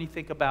quoted when you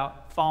think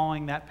about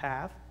following that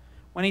path.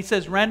 When he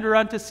says, render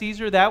unto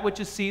Caesar that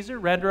which is Caesar,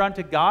 render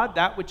unto God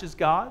that which is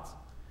God's.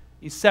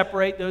 You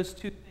separate those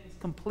 2 things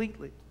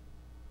completely.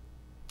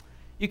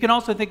 You can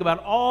also think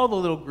about all the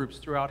little groups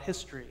throughout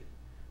history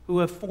who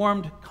have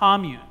formed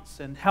communes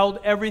and held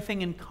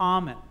everything in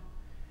common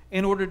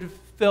in order to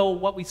fulfill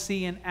what we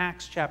see in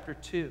Acts chapter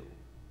 2,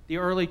 the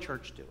early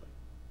church doing.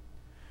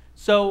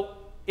 So,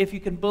 if you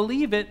can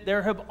believe it,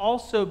 there have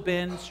also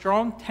been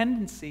strong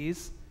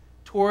tendencies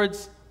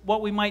towards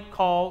what we might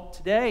call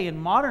today, in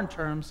modern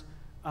terms,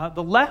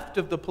 the left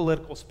of the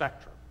political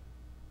spectrum,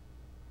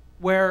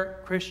 where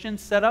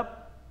Christians set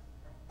up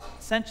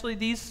essentially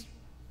these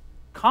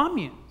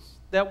communes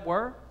that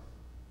were,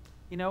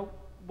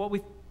 what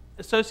we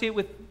associate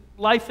with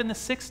life in the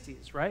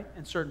 60s, right,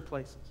 in certain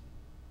places.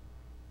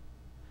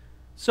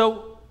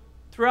 So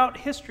throughout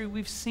history,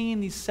 we've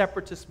seen these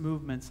separatist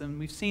movements, and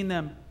we've seen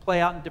them play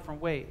out in different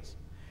ways.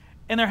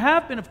 And there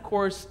have been, of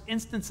course,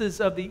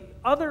 instances of the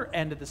other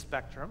end of the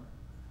spectrum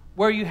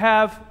where you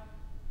have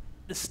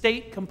the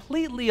state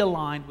completely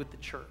aligned with the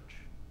church.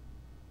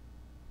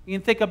 You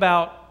can think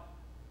about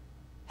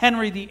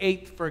Henry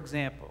VIII, for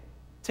example,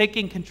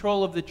 taking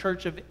control of the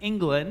Church of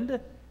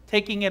England,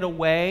 taking it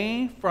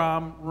away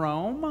from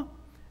Rome,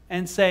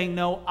 and saying,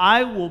 no,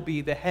 I will be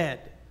the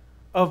head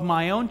of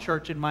my own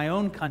church in my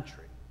own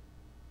country.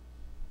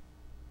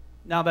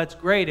 Now that's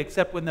great,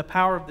 except when the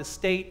power of the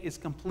state is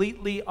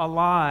completely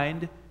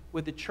aligned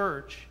with the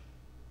church.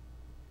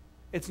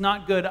 It's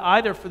not good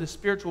either for the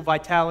spiritual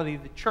vitality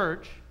of the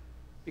church,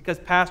 because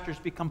pastors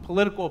become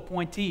political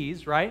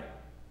appointees, right?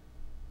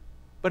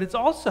 But it's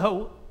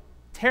also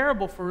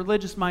terrible for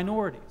religious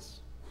minorities.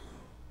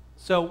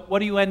 So what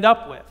do you end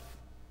up with?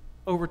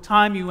 Over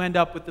time, you end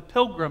up with the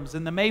Pilgrims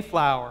and the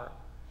Mayflower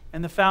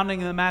and the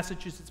founding of the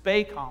Massachusetts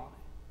Bay Colony.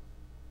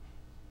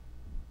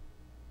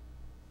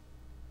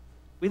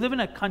 We live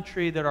in a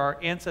country that our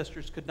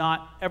ancestors could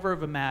not ever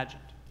have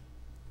imagined,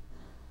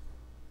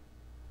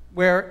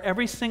 where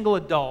every single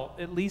adult,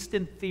 at least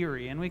in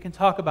theory, and we can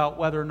talk about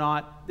whether or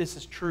not this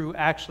is true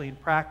actually in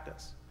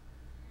practice,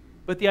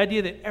 but the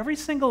idea that every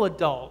single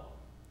adult,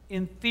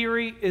 in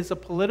theory, is a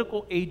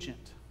political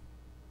agent.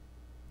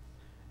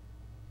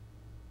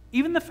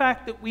 Even the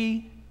fact that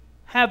we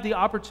have the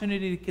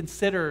opportunity to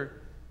consider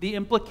the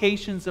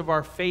implications of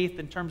our faith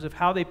in terms of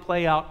how they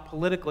play out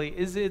politically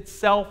is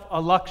itself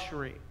a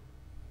luxury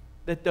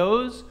that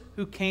those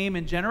who came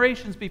in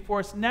generations before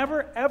us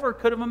never, ever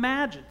could have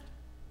imagined.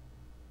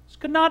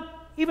 Just could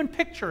not even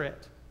picture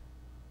it.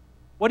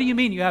 What do you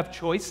mean? You have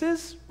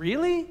choices?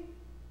 Really?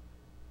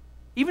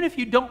 Even if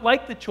you don't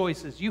like the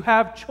choices, you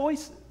have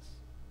choices.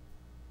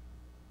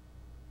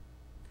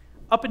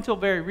 Up until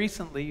very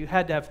recently, you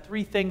had to have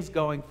 3 things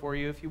going for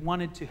you if you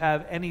wanted to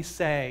have any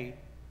say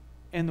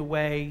in the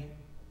way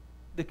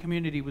the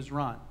community was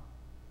run.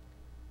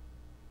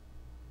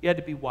 You had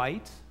to be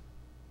white.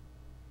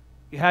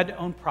 You had to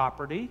own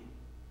property,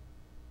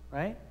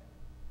 right?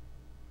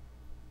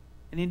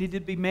 and he needed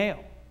to be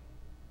male.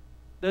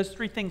 Those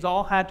three things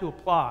all had to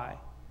apply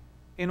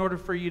in order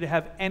for you to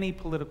have any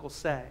political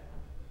say.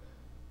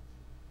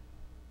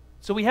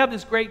 So we have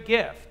this great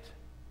gift,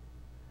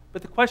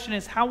 but the question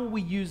is, how will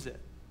we use it?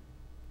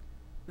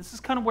 This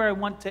is kind of where I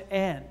want to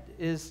end,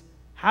 is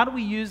how do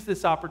we use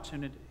this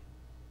opportunity?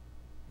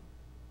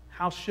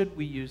 How should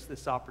we use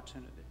this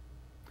opportunity?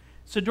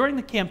 So during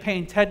the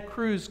campaign, Ted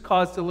Cruz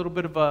caused a little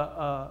bit of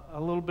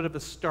a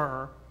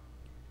stir,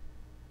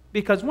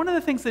 because one of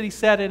the things that he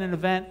said in an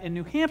event in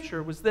New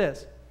Hampshire was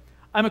this: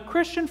 I'm a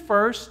Christian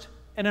first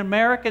and an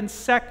American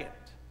second.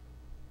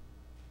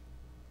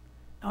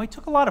 Now, he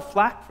took a lot of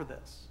flack for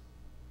this.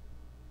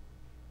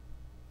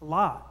 A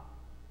lot.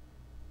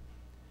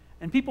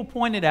 And people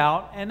pointed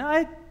out,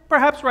 and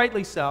perhaps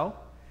rightly so,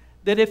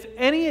 that if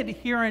any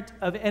adherent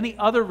of any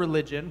other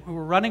religion who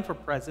were running for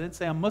president,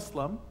 say a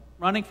Muslim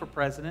running for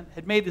president,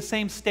 had made the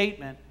same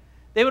statement,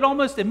 they would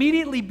almost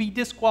immediately be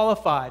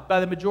disqualified by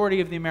the majority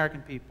of the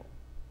American people,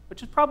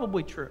 which is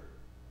probably true.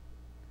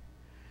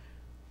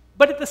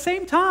 But at the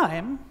same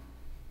time,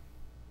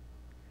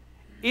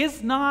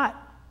 is not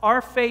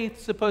our faith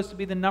supposed to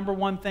be the number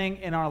one thing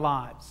in our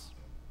lives?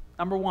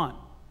 Number one.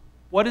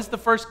 What is the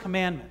first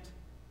commandment?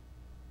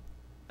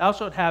 Thou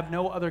shalt have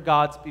no other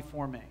gods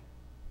before me.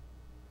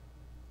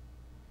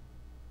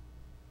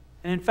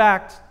 And in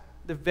fact,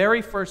 the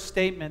very first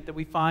statement that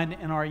we find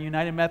in our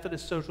United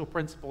Methodist Social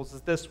Principles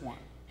is this one.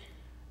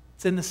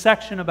 It's in the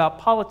section about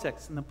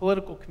politics and the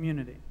political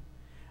community.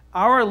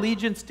 Our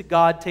allegiance to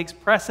God takes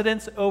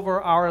precedence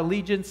over our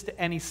allegiance to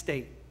any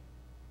state.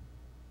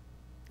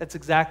 That's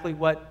exactly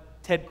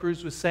what Ted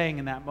Cruz was saying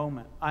in that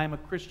moment. I am a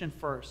Christian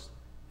first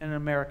and an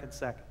American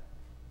second.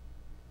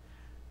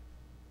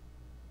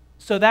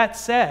 So that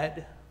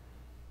said,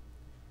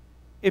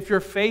 if your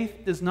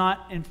faith does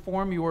not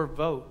inform your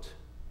vote,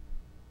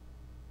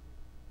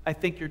 I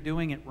think you're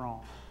doing it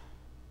wrong.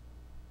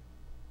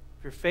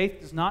 If your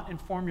faith does not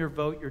inform your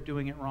vote, you're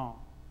doing it wrong.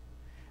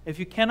 If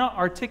you cannot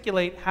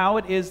articulate how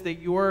it is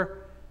that your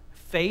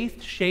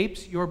faith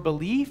shapes your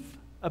belief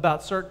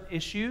about certain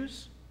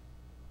issues,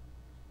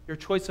 your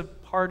choice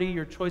of party,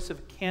 your choice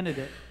of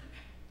candidate,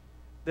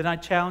 then I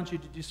challenge you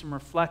to do some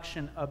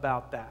reflection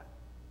about that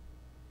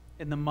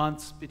in the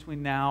months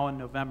between now and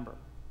November.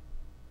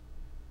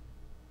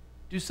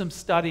 Do some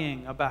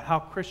studying about how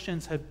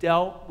Christians have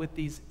dealt with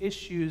these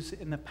issues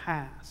in the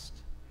past.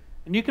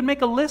 And you can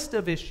make a list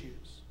of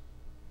issues,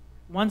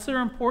 ones that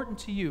are important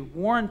to you: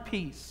 war and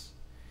peace,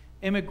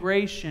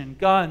 immigration,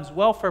 guns,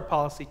 welfare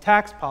policy,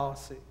 tax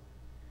policy.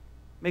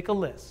 Make a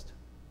list.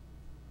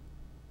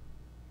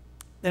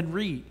 Then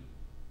read.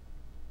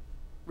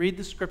 Read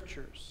the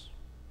scriptures.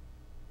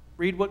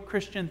 Read what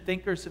Christian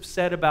thinkers have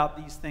said about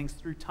these things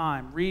through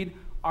time. Read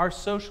our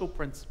social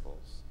principles.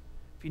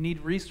 If you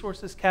need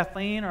resources,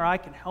 Kathleen or I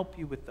can help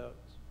you with those.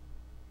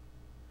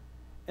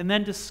 And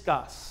then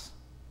discuss.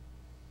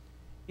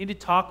 You need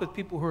to talk with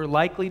people who are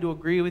likely to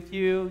agree with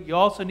you. You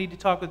also need to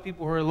talk with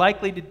people who are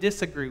likely to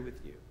disagree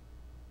with you.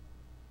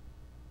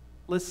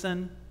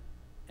 Listen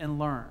and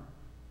learn.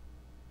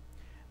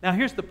 Now,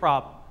 here's the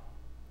problem.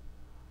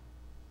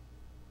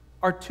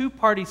 Our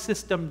two-party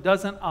system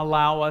doesn't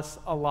allow us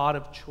a lot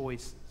of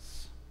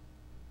choices.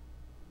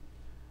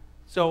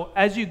 So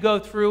as you go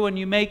through and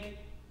you make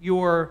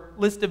your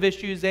list of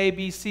issues A,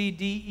 B, C,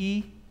 D,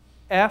 E,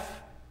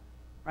 F,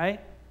 right?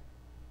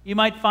 You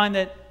might find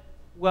that,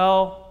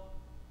 well,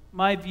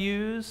 my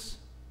views,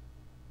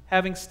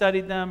 having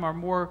studied them, are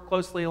more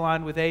closely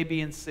aligned with A,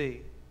 B, and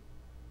C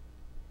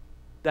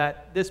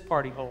that this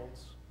party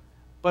holds.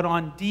 But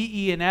on D,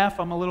 E, and F,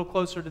 I'm a little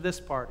closer to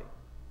this party.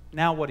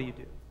 Now what do you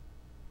do?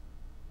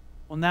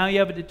 Well, now you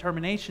have a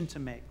determination to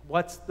make.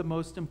 What's the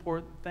most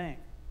important thing?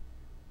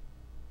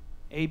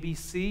 A, B,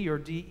 C, or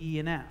D, E,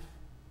 and F?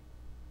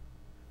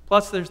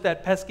 Plus, there's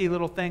that pesky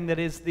little thing that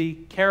is the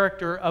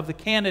character of the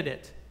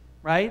candidate,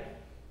 right?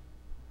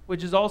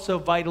 Which is also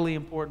vitally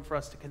important for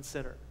us to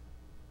consider.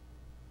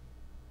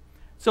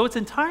 So it's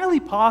entirely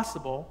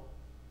possible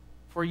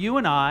for you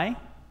and I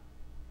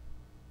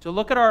to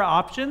look at our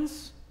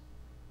options,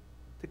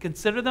 to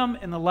consider them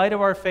in the light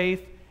of our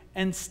faith,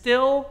 and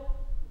still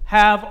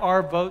have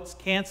our votes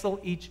cancel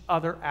each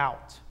other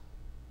out.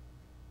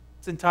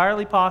 It's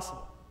entirely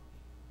possible.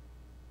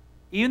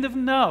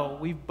 Even though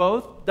we've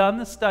both done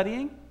the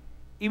studying,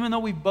 even though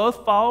we've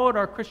both followed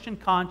our Christian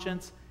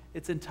conscience,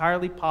 it's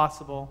entirely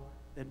possible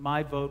that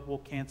my vote will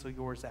cancel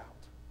yours out.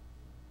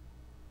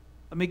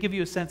 Let me give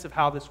you a sense of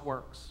how this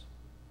works.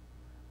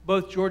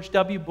 Both George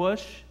W.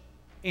 Bush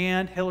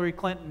and Hillary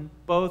Clinton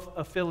both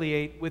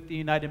affiliate with the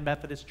United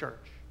Methodist Church.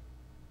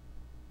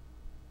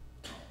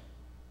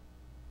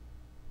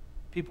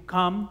 People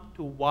come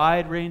to a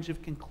wide range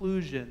of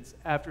conclusions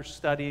after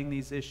studying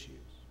these issues.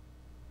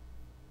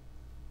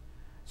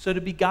 So to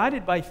be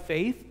guided by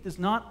faith does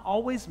not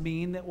always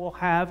mean that we'll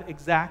have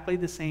exactly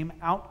the same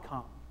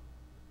outcome.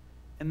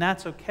 And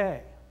that's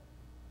okay.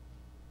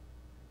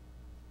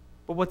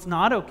 But what's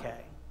not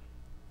okay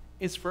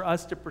is for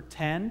us to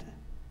pretend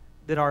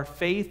that our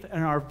faith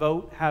and our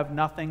vote have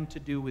nothing to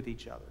do with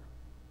each other.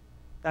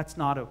 That's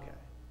not okay.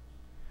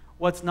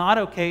 What's not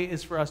okay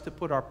is for us to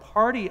put our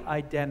party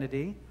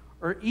identity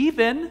or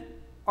even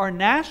our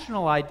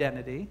national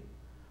identity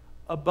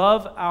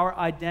above our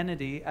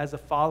identity as a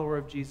follower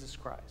of Jesus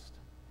Christ.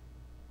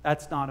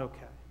 That's not okay.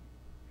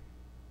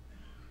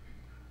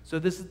 So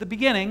this is the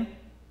beginning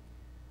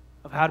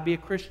of how to be a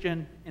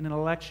Christian in an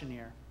election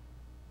year.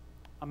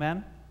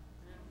 Amen?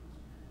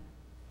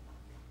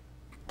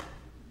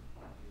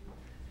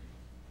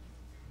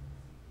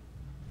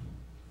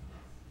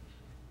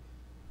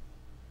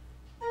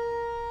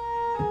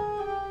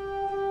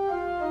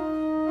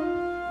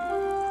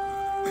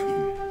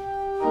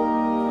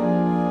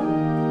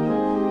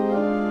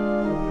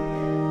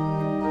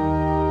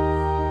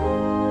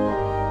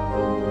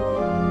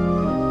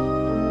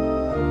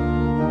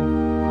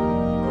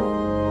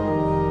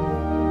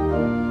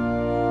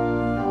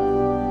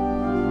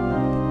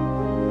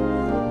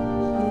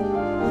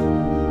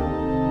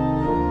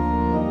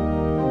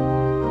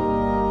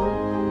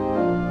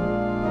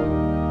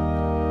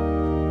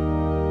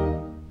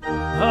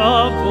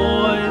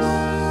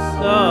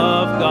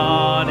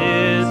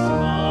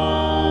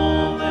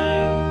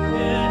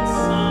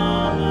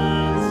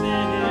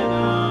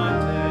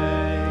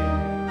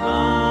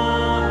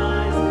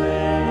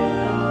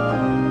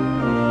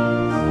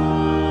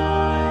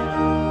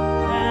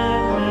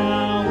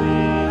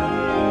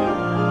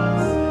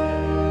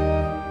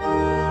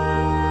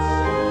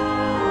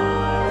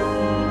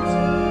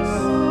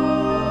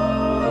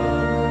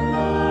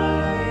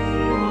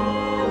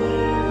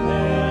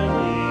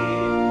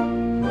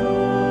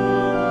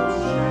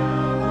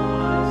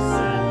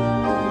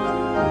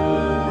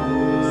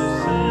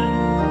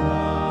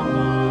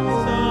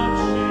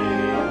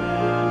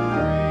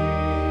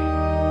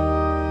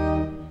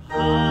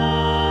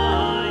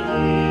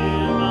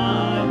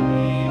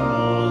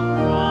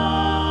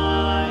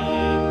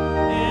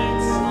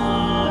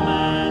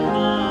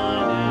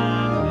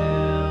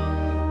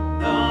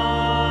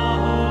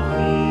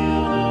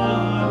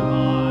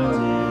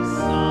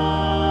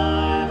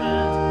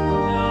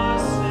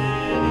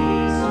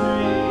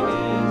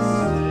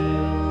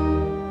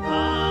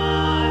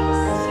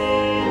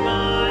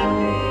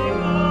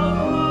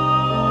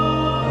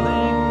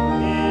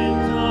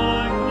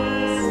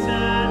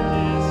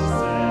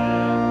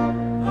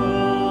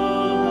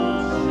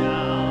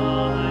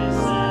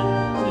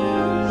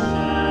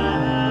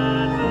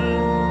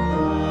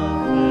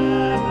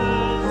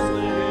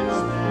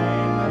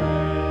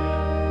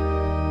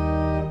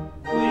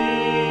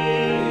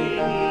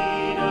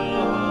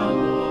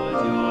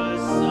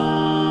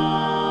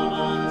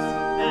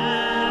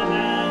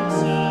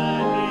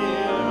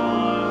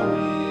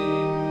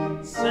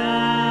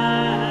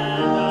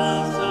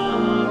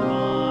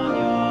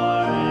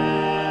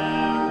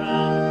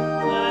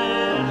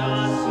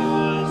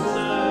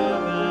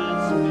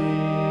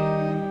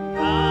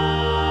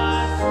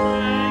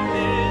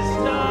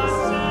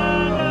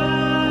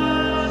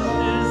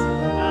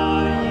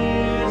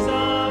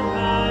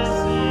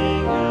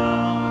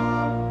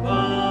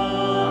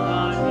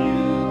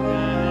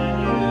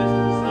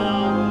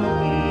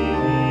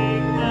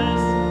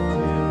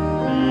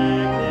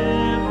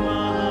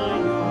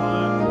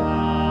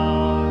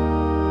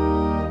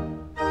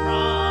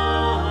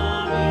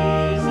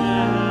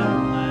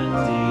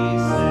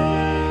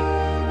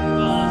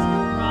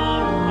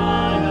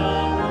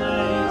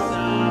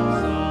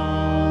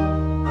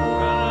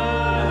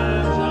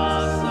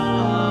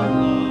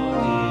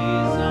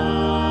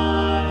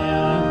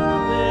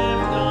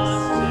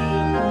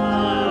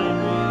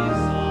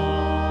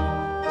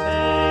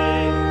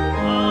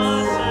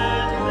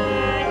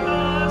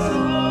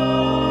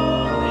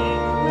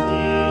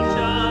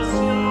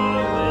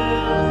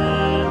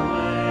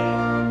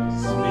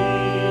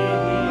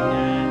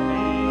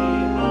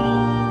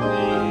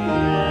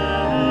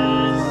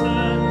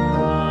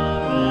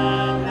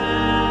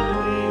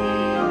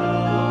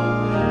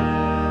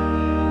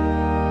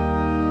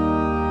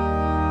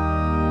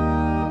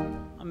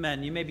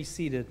 Amen. You may be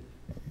seated.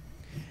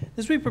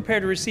 As we prepare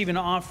to receive an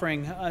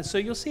offering, so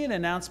you'll see an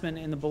announcement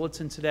in the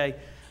bulletin today.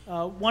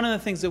 One of the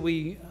things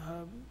that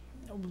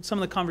some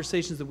of the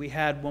conversations that we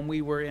had when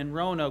we were in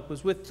Roanoke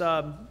was with,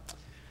 I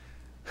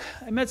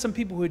met some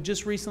people who had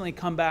just recently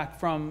come back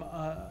from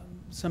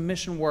some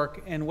mission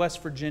work in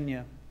West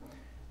Virginia.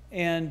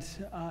 And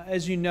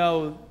as you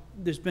know,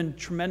 there's been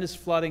tremendous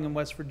flooding in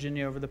West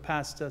Virginia over the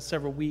past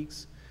several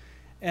weeks.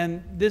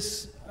 And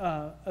this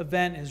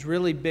event has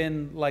really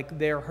been like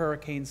their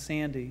Hurricane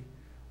Sandy.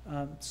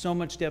 So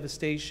much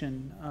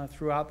devastation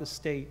throughout the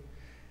state.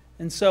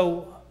 And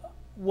so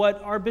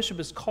what our bishop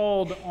has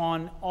called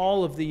on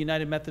all of the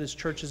United Methodist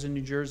churches in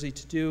New Jersey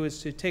to do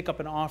is to take up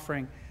an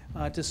offering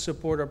to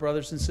support our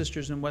brothers and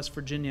sisters in West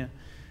Virginia.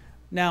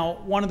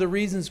 Now, one of the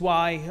reasons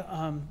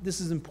why this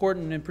is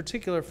important in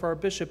particular for our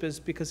bishop is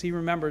because he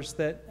remembers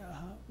that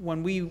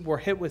when we were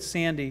hit with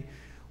Sandy,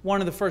 one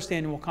of the first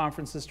annual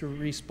conferences to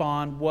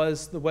respond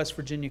was the West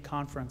Virginia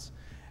Conference.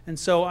 And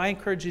so I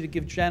encourage you to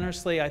give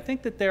generously. I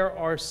think that there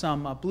are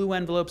some blue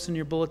envelopes in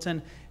your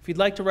bulletin. If you'd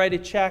like to write a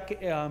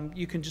check,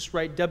 you can just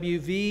write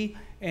WV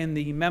in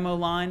the memo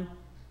line.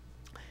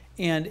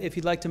 And if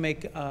you'd like to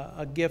make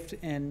a gift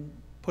and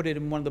put it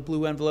in one of the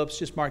blue envelopes,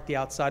 just mark the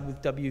outside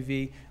with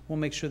WV. We'll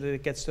make sure that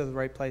it gets to the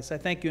right place. I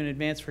thank you in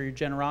advance for your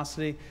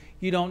generosity.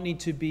 You don't need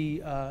to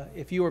be,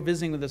 if you are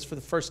visiting with us for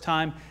the first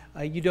time,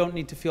 you don't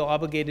need to feel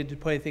obligated to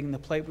put anything in the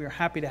plate. We are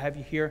happy to have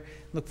you here.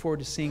 Look forward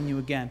to seeing you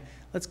again.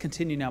 Let's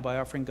continue now by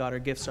offering God our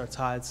gifts, our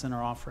tithes, and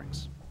our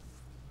offerings.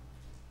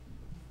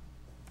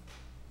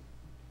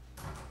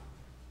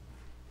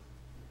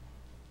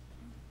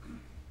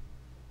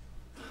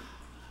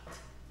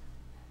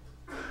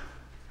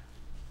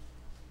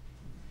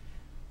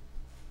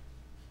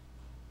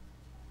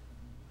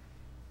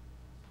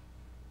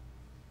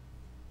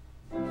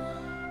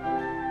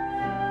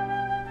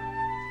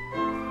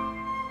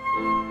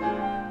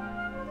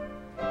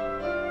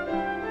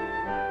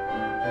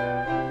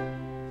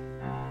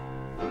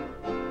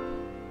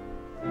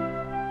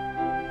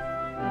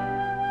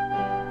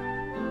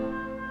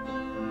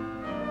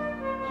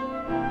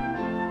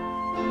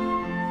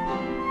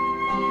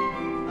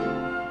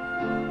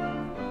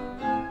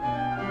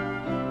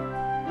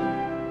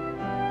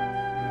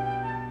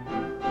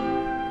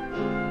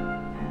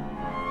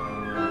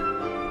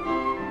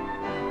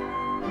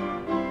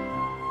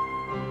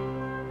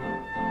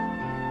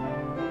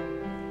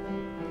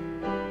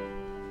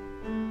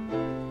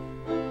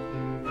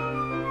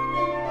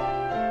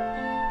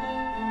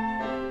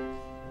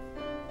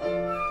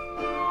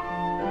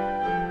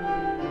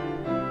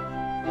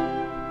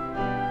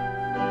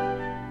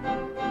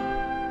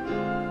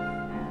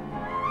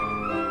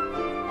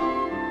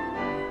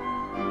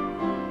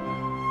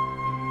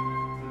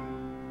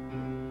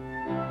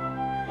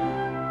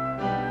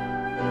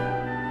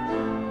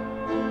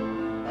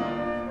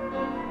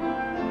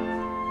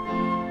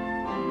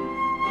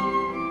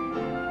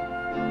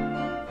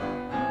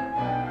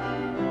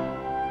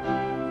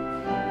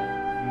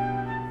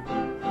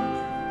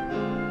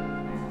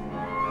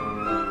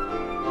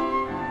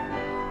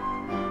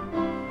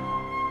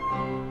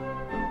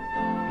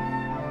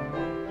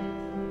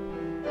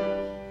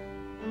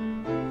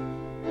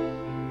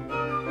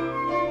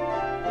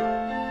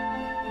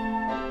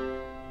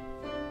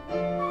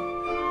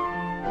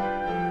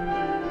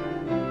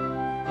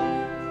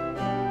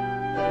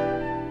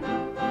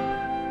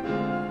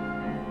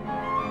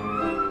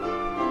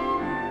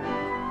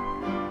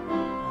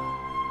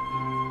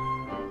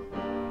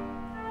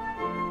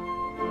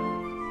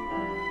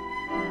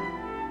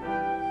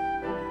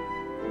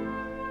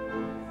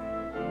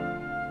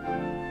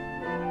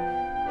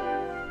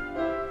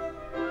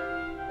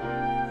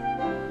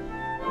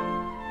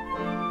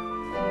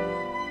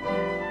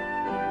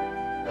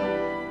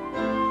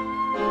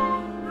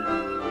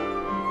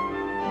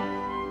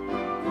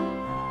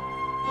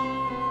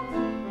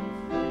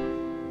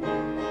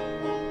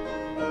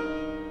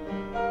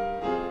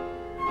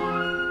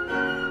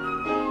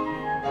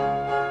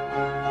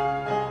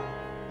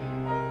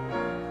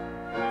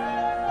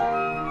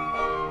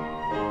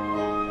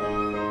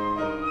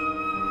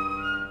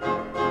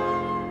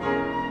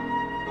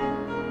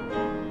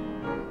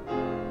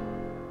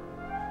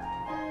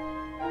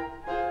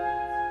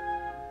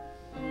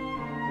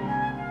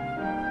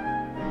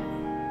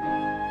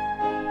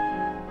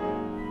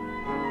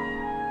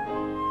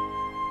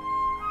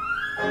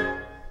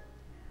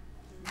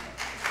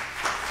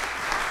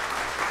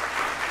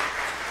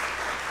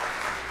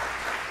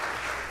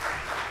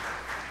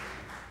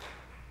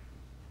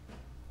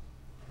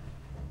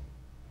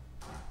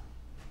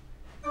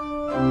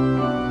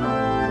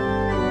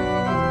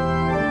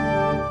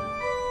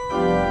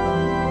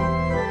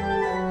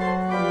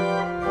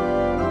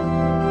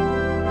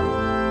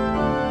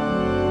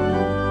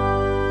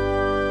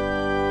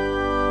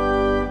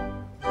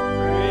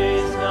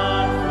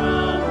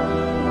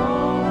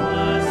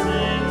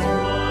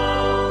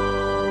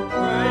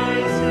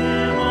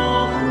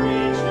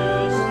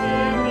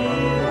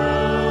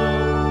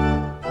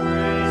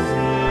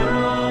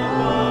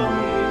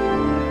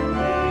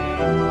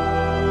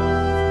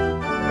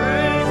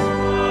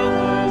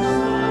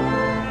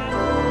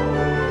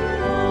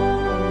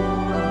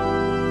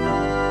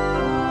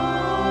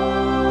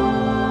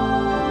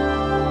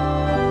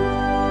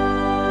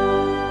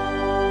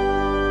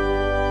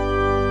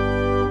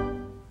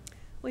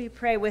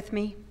 Pray with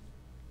me.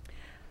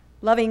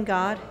 Loving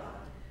God,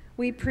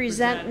 we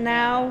present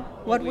now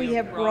what we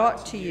have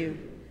brought to you,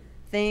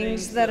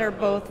 things that are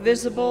both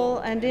visible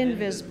and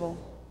invisible.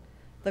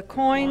 The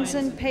coins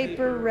and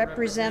paper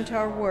represent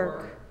our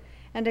work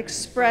and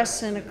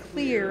express in a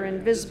clear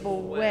and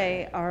visible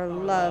way our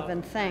love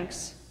and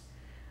thanks.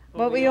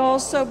 But we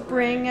also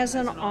bring as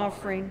an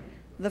offering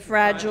the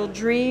fragile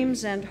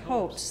dreams and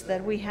hopes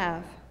that we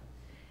have.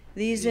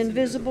 These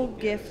invisible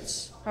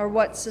gifts are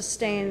what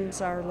sustains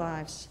our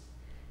lives.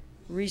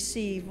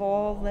 Receive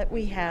all that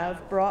we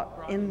have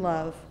brought in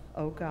love,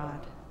 O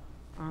God.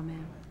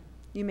 Amen.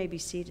 You may be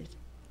seated.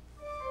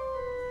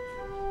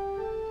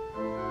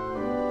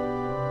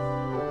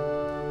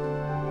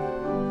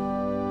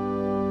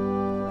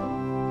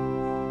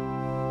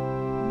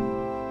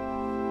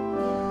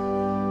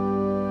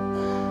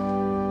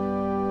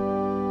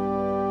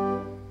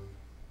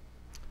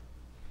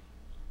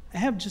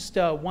 have just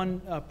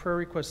one prayer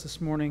request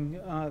this morning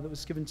that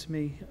was given to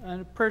me.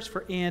 Prayers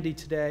for Andy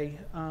today,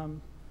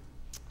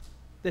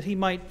 that he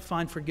might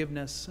find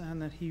forgiveness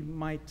and that he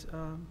might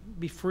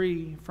be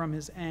free from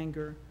his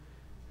anger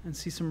and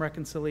see some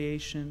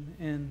reconciliation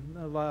in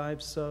the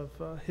lives of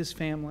his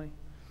family.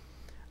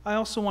 I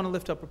also want to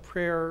lift up a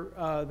prayer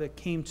that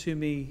came to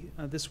me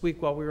this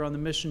week while we were on the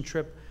mission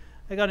trip.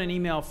 I got an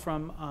email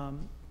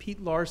from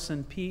Pete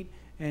Larson. Pete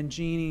and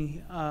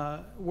Jeannie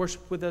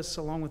worshiped with us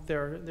along with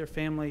their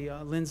family,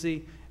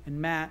 Lindsay and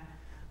Matt.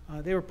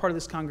 They were part of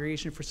this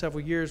congregation for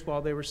several years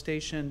while they were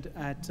stationed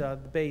at the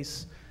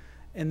base.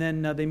 And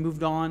then they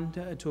moved on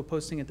to a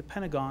posting at the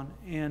Pentagon.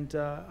 And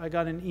I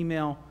got an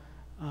email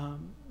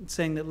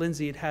saying that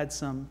Lindsay had had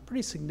some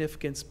pretty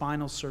significant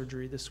spinal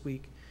surgery this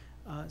week.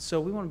 So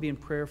we want to be in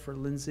prayer for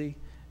Lindsay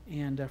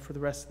and for the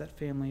rest of that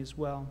family as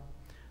well.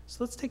 So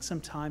let's take some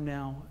time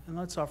now and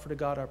let's offer to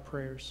God our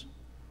prayers.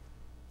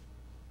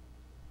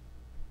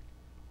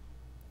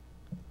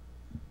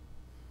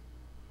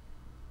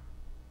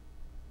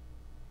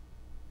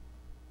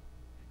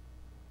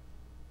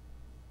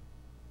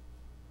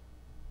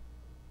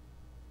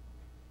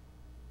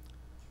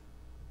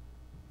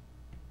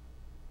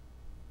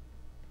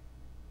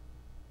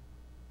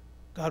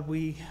 God,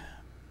 we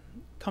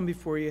come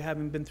before you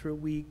having been through a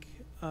week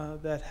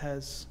that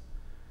has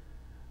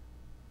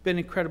been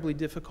incredibly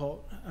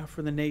difficult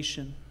for the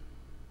nation.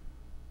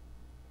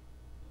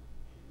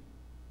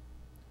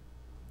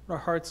 Our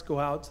hearts go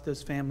out to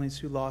those families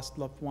who lost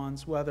loved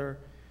ones, whether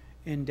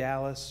in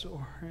Dallas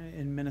or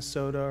in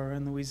Minnesota or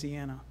in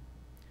Louisiana.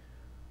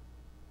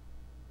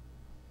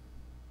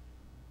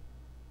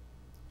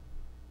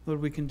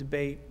 Lord, we can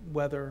debate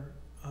whether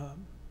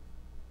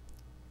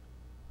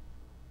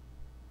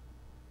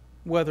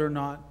or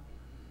not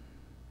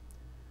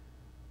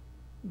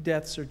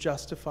deaths are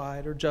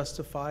justified or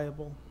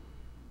justifiable.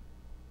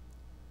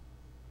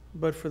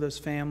 But for those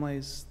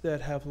families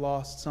that have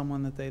lost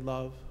someone that they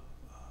love,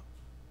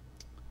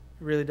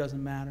 it really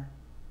doesn't matter.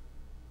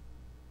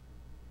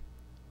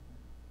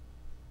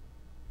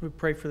 We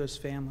pray for those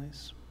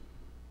families.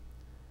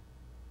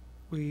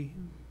 We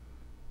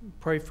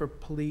pray for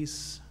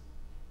police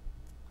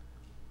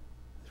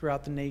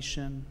throughout the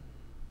nation.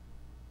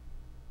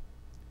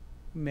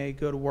 We may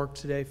go to work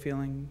today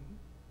feeling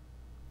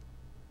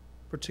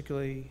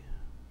particularly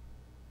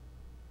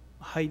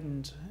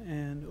heightened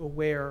and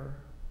aware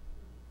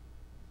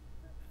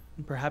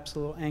and perhaps a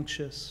little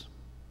anxious.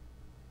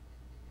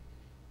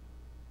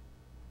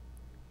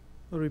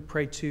 Lord, we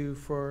pray too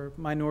for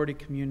minority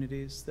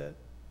communities that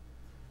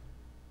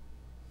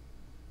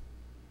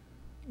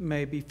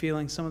may be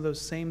feeling some of those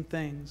same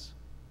things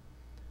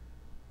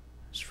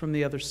just from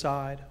the other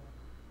side.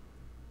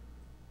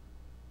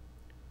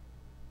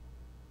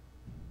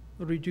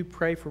 Lord, we do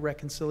pray for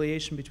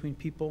reconciliation between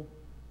people.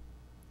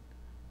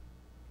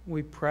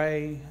 We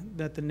pray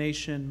that the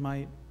nation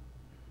might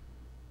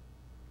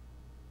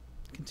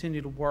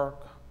continue to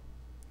work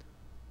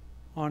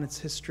on its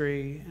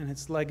history and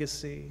its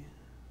legacy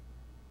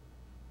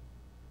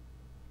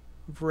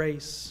of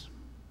race.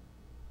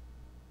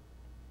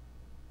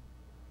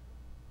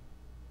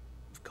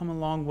 We've come a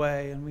long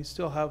way, and we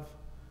still have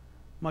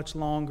much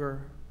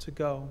longer to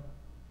go.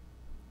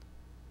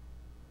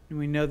 And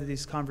we know that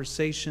these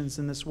conversations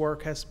and this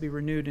work has to be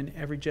renewed in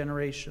every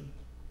generation.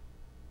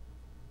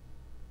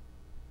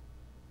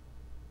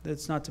 That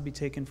it's not to be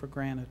taken for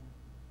granted.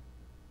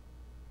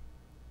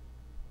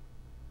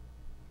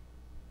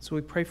 So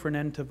we pray for an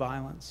end to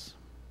violence.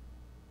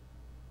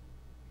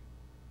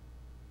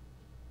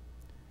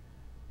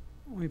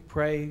 We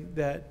pray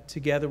that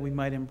together we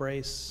might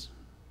embrace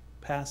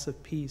paths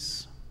of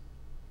peace.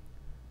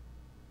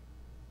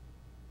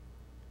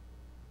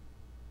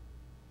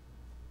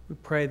 We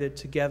pray that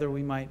together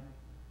we might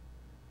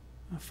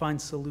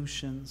find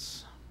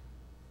solutions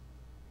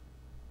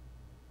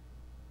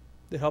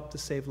that help to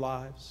save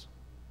lives,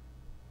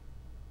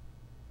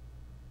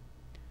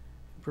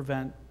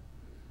 prevent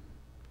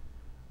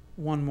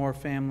one more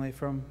family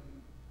from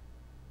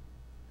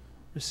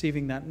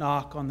receiving that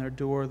knock on their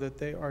door that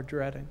they are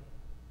dreading.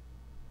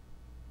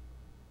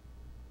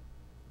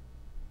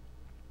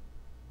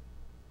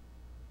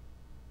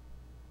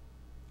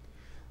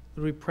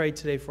 Lord, we pray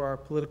today for our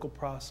political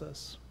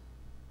process,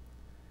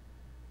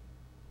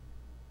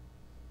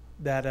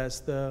 that as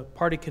the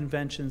party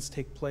conventions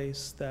take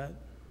place, that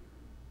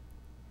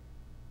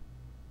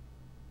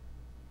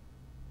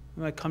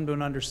we might come to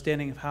an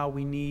understanding of how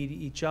we need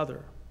each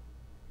other.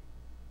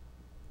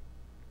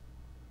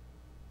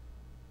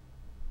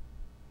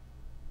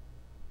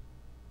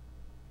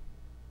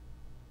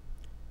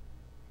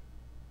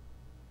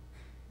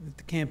 That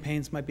the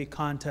campaigns might be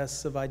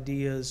contests of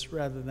ideas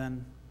rather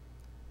than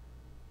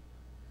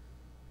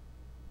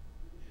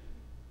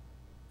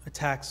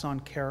attacks on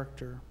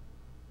character.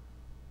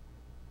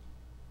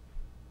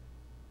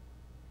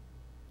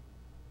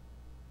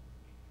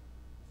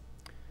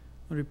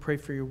 Lord, we pray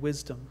for your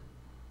wisdom.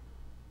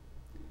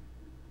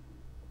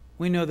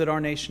 We know that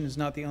our nation is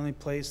not the only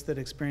place that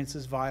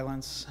experiences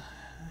violence,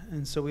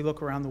 and so we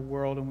look around the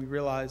world and we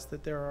realize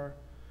that there are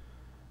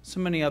so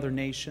many other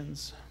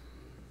nations,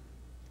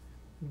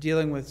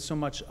 dealing with so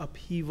much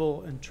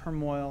upheaval and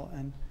turmoil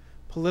and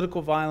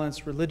political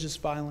violence, religious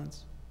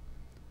violence.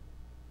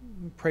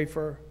 We pray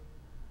for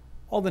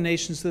all the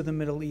nations of the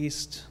Middle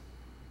East.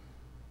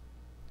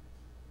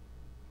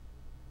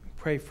 We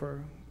pray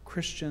for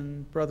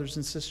Christian brothers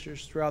and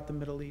sisters throughout the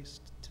Middle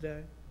East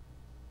today.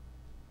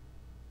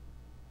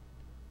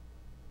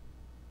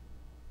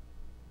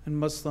 And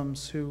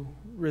Muslims who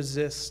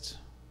resist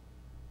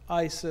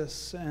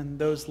ISIS and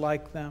those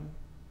like them.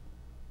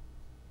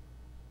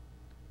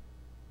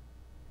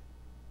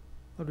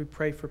 Lord, we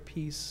pray for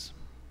peace,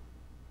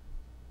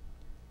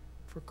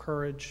 for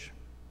courage,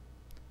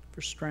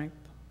 for strength.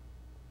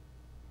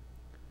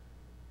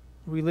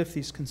 We lift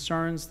these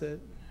concerns that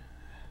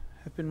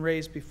have been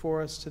raised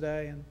before us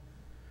today, and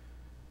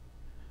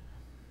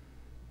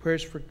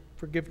prayers for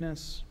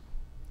forgiveness,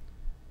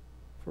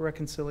 for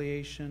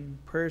reconciliation,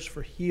 prayers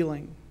for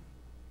healing.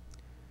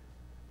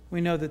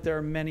 We know that there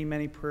are many,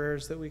 many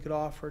prayers that we could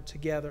offer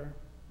together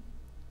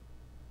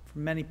for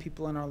many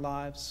people in our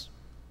lives.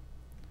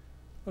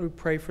 Lord, we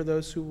pray for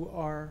those who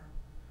are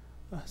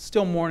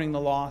still mourning the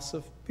loss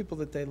of people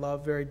that they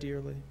love very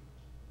dearly.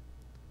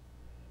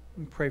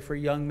 We pray for a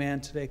young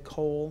man today,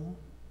 Cole,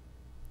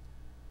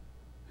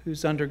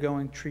 who's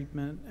undergoing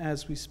treatment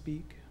as we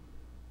speak.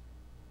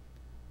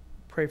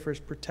 Pray for his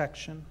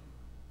protection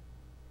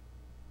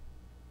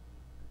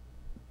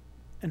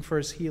and for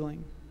his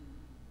healing.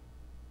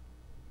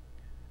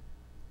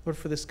 Lord,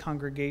 for this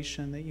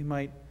congregation, that you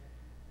might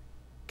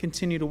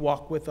continue to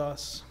walk with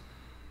us,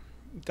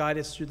 guide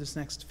us through this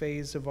next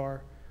phase of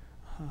our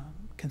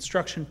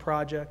construction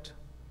project.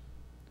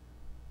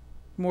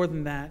 More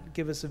than that,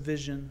 give us a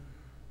vision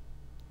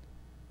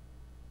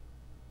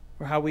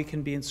for how we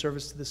can be in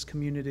service to this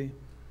community,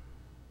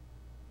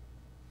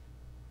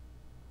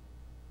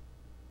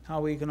 how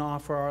we can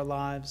offer our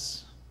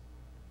lives,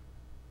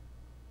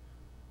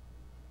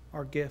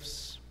 our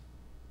gifts,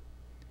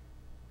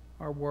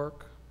 our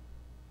work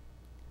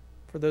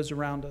for those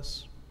around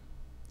us,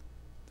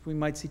 that we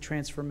might see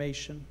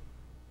transformation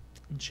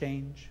and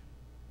change.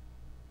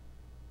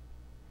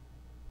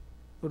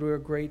 Lord, we are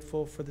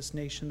grateful for this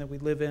nation that we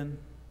live in,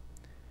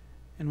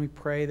 and we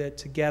pray that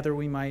together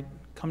we might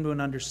come to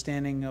an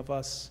understanding of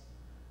us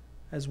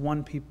as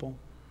one people.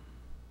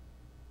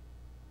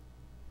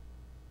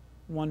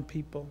 One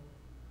people.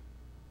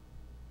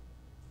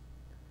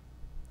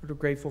 Lord, we're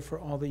grateful for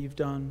all that you've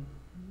done.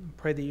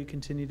 Pray that you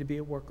continue to be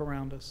at work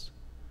around us.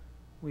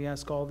 We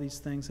ask all these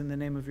things in the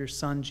name of your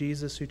Son,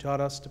 Jesus, who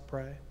taught us to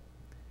pray.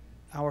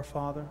 Our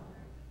Father,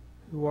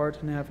 who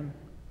art in heaven,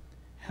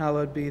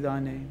 hallowed be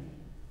thy name.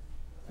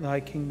 Thy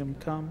kingdom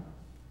come,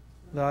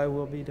 thy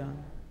will be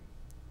done,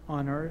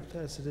 on earth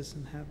as it is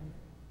in heaven.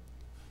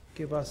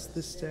 Give us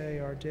this day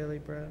our daily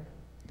bread,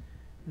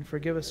 and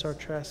forgive us our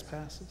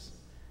trespasses,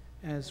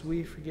 as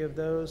we forgive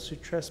those who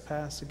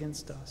trespass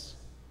against us.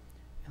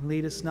 And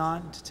lead us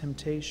not into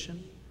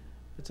temptation,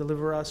 but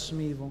deliver us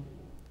from evil.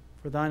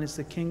 For thine is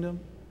the kingdom,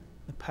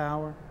 the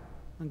power,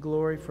 and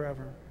glory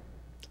forever.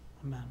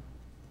 Amen.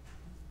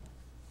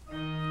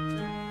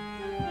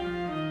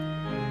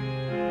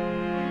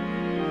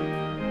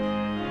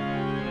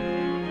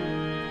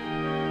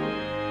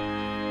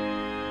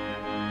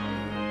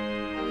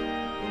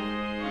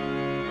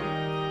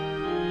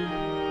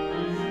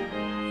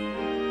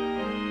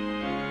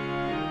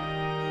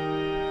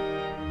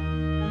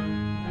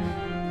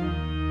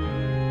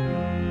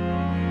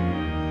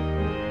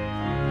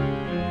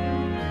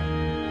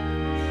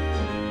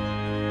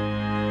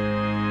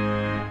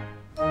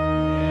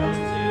 Hail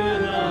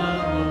to the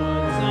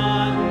Lord's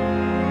Son.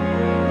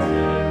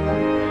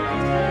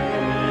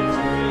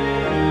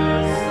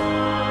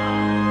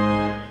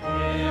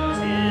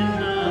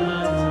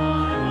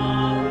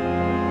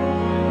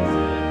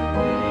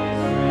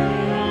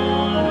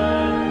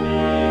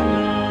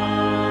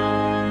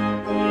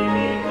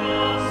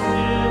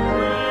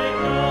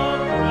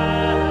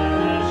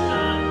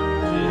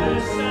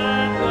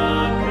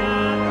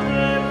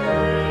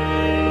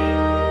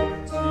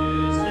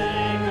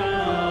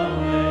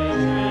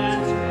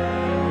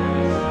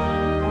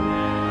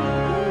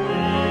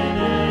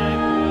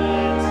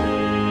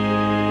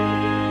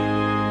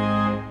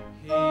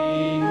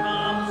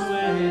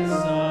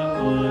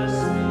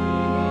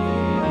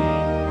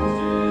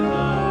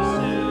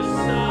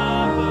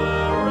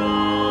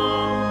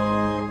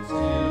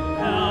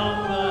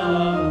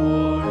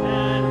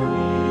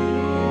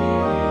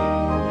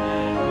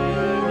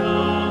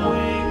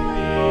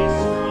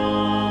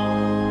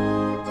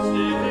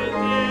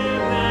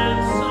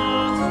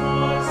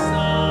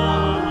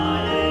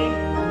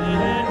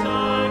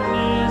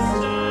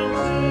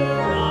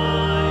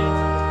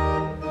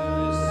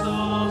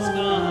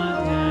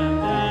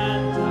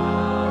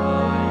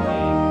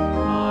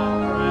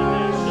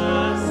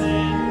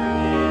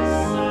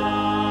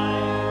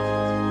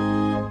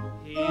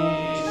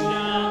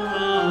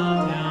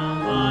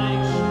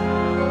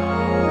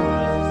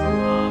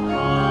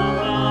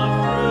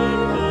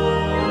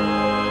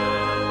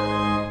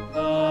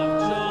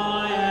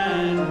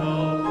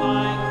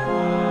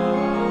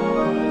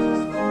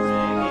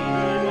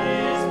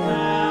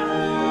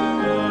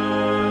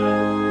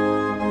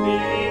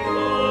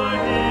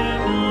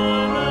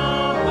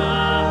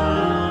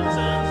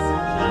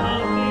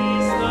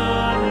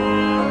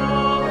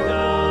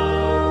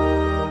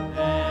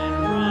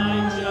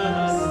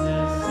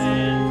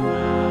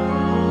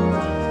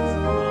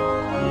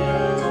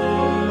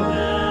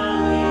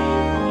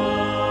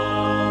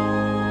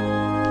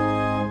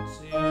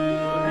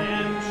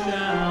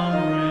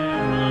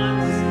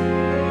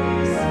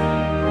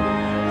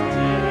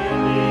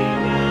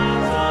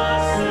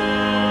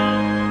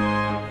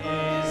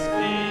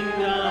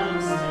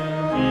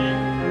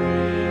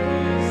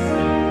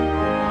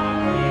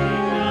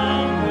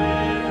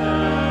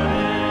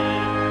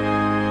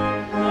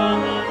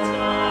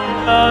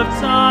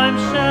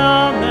 time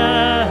shall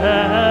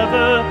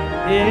never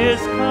his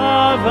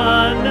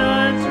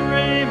covenant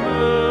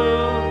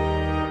remove.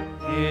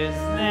 His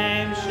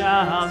name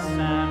shall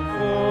stand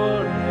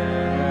forever.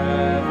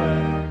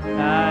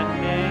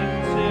 That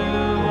name to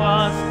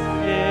us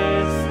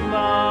is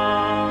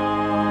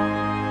love.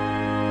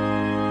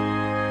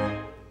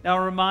 Now I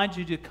remind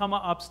you to come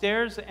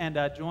upstairs and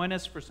join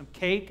us for some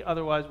cake.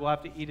 Otherwise, we'll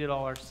have to eat it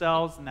all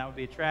ourselves, and that would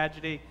be a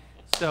tragedy.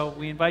 So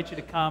we invite you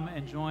to come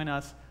and join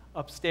us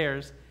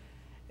upstairs.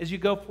 As you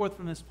go forth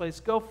from this place,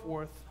 go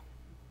forth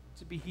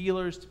to be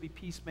healers, to be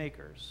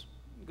peacemakers.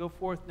 Go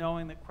forth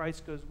knowing that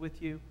Christ goes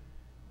with you,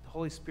 the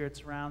Holy Spirit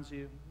surrounds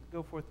you.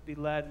 Go forth to be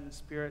led in the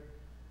Spirit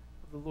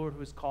of the Lord who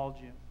has called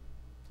you.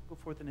 Go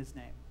forth in his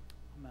name.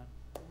 Amen.